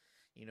had,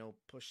 you know,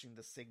 pushing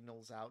the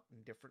signals out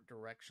in different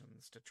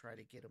directions to try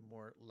to get them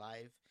more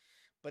live,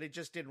 but it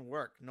just didn't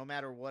work no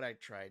matter what I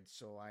tried.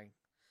 So I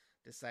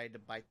decided to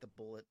bite the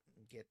bullet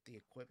and get the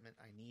equipment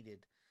I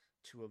needed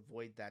to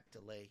avoid that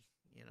delay,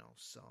 you know.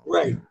 So,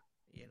 Right.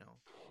 you know,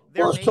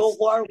 there Well, may,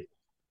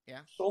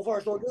 yeah, so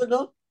far, so good,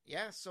 though.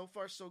 yeah, so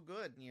far so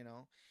good, you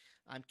know.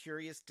 I'm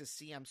curious to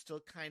see. I'm still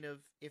kind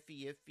of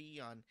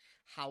iffy on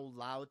how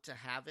loud to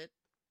have it.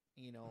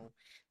 You know,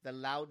 the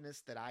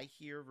loudness that I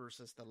hear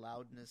versus the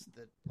loudness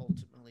that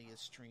ultimately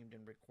is streamed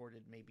and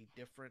recorded may be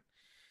different.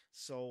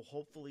 So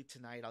hopefully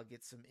tonight I'll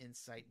get some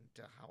insight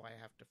into how I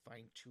have to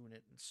fine tune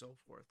it and so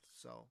forth.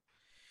 So,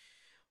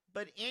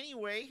 but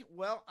anyway,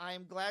 well,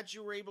 I'm glad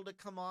you were able to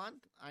come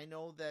on. I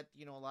know that,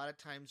 you know, a lot of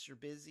times you're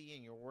busy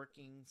and you're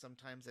working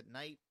sometimes at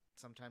night,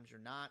 sometimes you're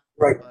not.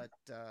 Right.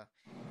 But,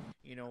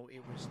 you know,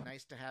 it was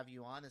nice to have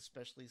you on,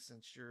 especially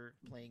since you're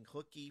playing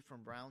hooky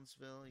from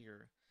Brownsville.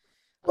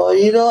 Well,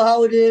 you know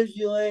how it is.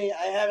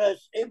 I had to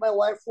save my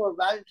wife for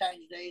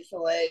Valentine's Day,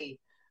 so hey,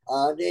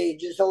 they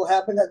just so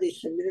happened that they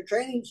submitted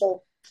training.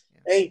 So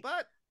yeah. hey,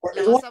 But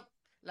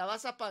la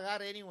vas a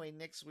pagar anyway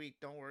next week.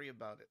 Don't worry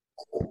about it.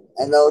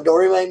 and don't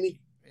remind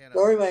me. You know,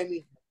 Don't remind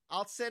me.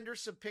 I'll send her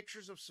some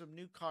pictures of some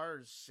new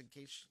cars in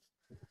case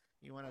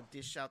you want to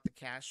dish out the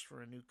cash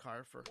for a new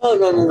car for. No,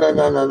 no, no, no,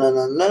 no, no, no,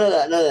 no, none of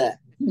that, none of that.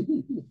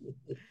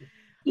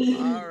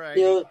 All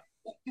righty. You know,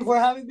 thank you for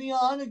having me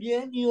on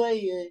again.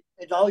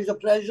 It's always a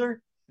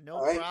pleasure. No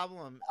All right.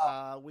 problem.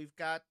 We've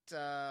got,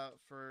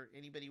 for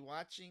anybody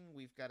watching,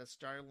 we've got a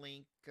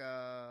Starlink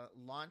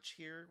launch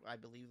here. I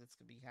believe that's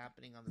going to be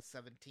happening on the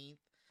 17th.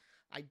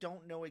 I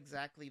don't know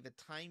exactly the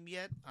time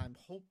yet. I'm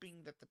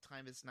hoping that the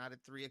time is not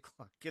at 3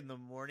 o'clock in the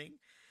morning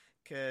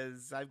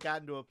because I've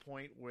gotten to a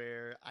point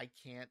where I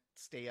can't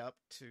stay up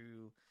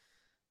to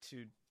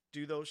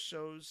do those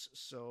shows.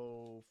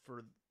 So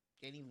for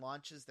any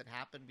launches that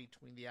happen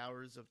between the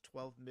hours of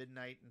 12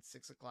 midnight and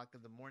 6 o'clock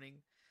in the morning,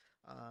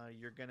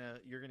 you're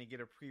gonna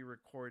get a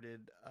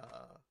pre-recorded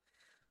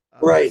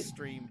Right.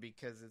 stream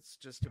because it's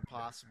just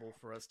impossible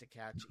for us to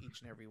catch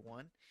each and every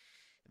one.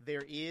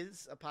 There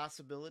is a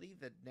possibility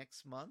that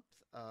next month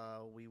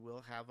we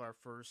will have our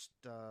first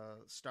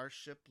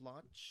Starship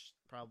launch.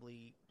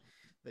 Probably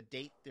the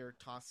date they're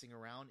tossing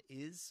around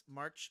is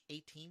March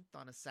 18th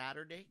on a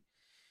Saturday.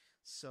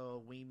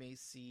 So we may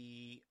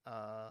see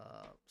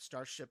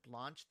Starship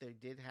launch. They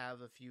did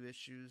have a few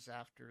issues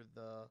after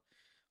the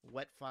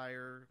wet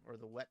fire or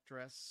the wet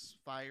dress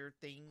fire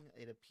thing.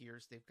 It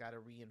appears they've got to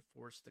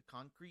reinforce the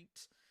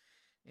concrete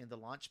in the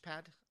launch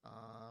pad.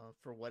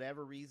 For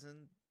whatever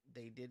reason,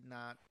 they did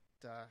not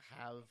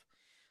have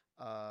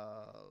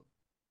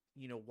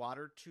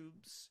water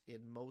tubes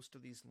in most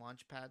of these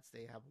launch pads.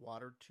 They have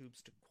water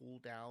tubes to cool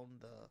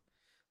down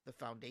the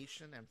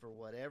foundation, and for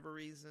whatever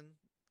reason,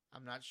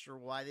 I'm not sure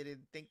why they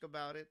didn't think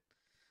about it.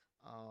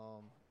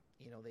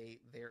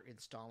 They're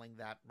installing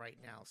that right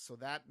now, so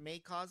that may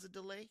cause a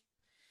delay.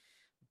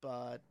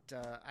 But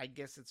I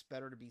guess it's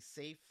better to be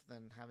safe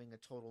than having a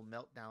total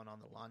meltdown on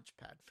the launch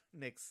pad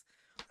next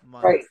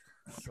month. Right.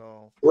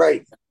 So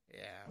Right.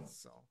 yeah.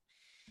 So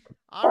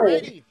All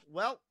right. alrighty.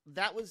 Well,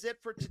 that was it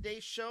for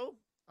today's show.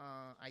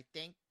 I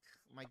thank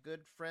my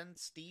good friend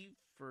Steve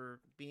for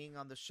being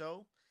on the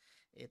show.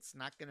 It's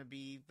not going to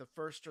be the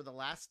first or the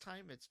last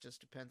time. It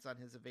just depends on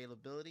his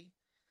availability.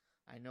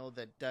 I know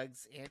that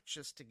Doug's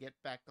anxious to get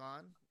back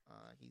on.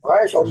 He's All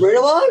right. So bring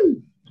him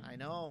on. I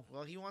know.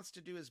 Well, he wants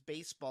to do his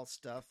baseball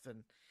stuff,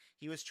 and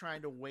he was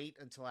trying to wait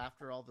until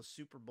after all the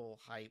Super Bowl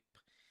hype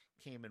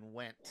came and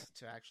went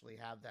to actually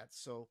have that.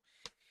 So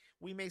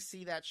we may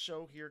see that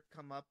show here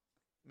come up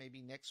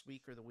maybe next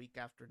week or the week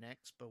after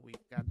next, but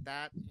we've got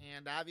that.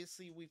 And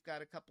obviously, we've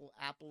got a couple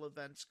Apple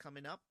events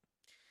coming up,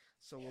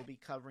 so we'll be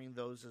covering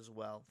those as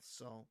well.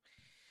 So,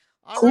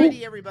 Cool.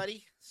 alrighty,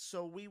 everybody.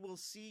 So we will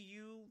see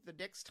you the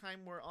next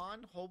time we're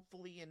on,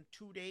 hopefully in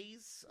 2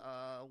 days,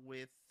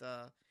 with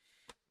the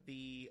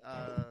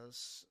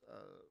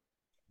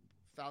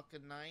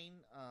Falcon 9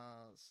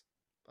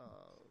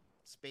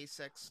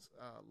 SpaceX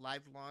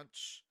live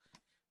launch,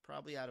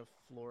 probably out of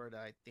Florida,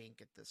 I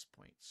think, at this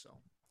point. So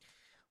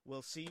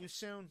we'll see you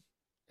soon.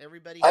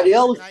 Everybody have a good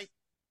Adios. night.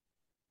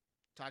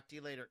 Talk to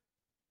you later.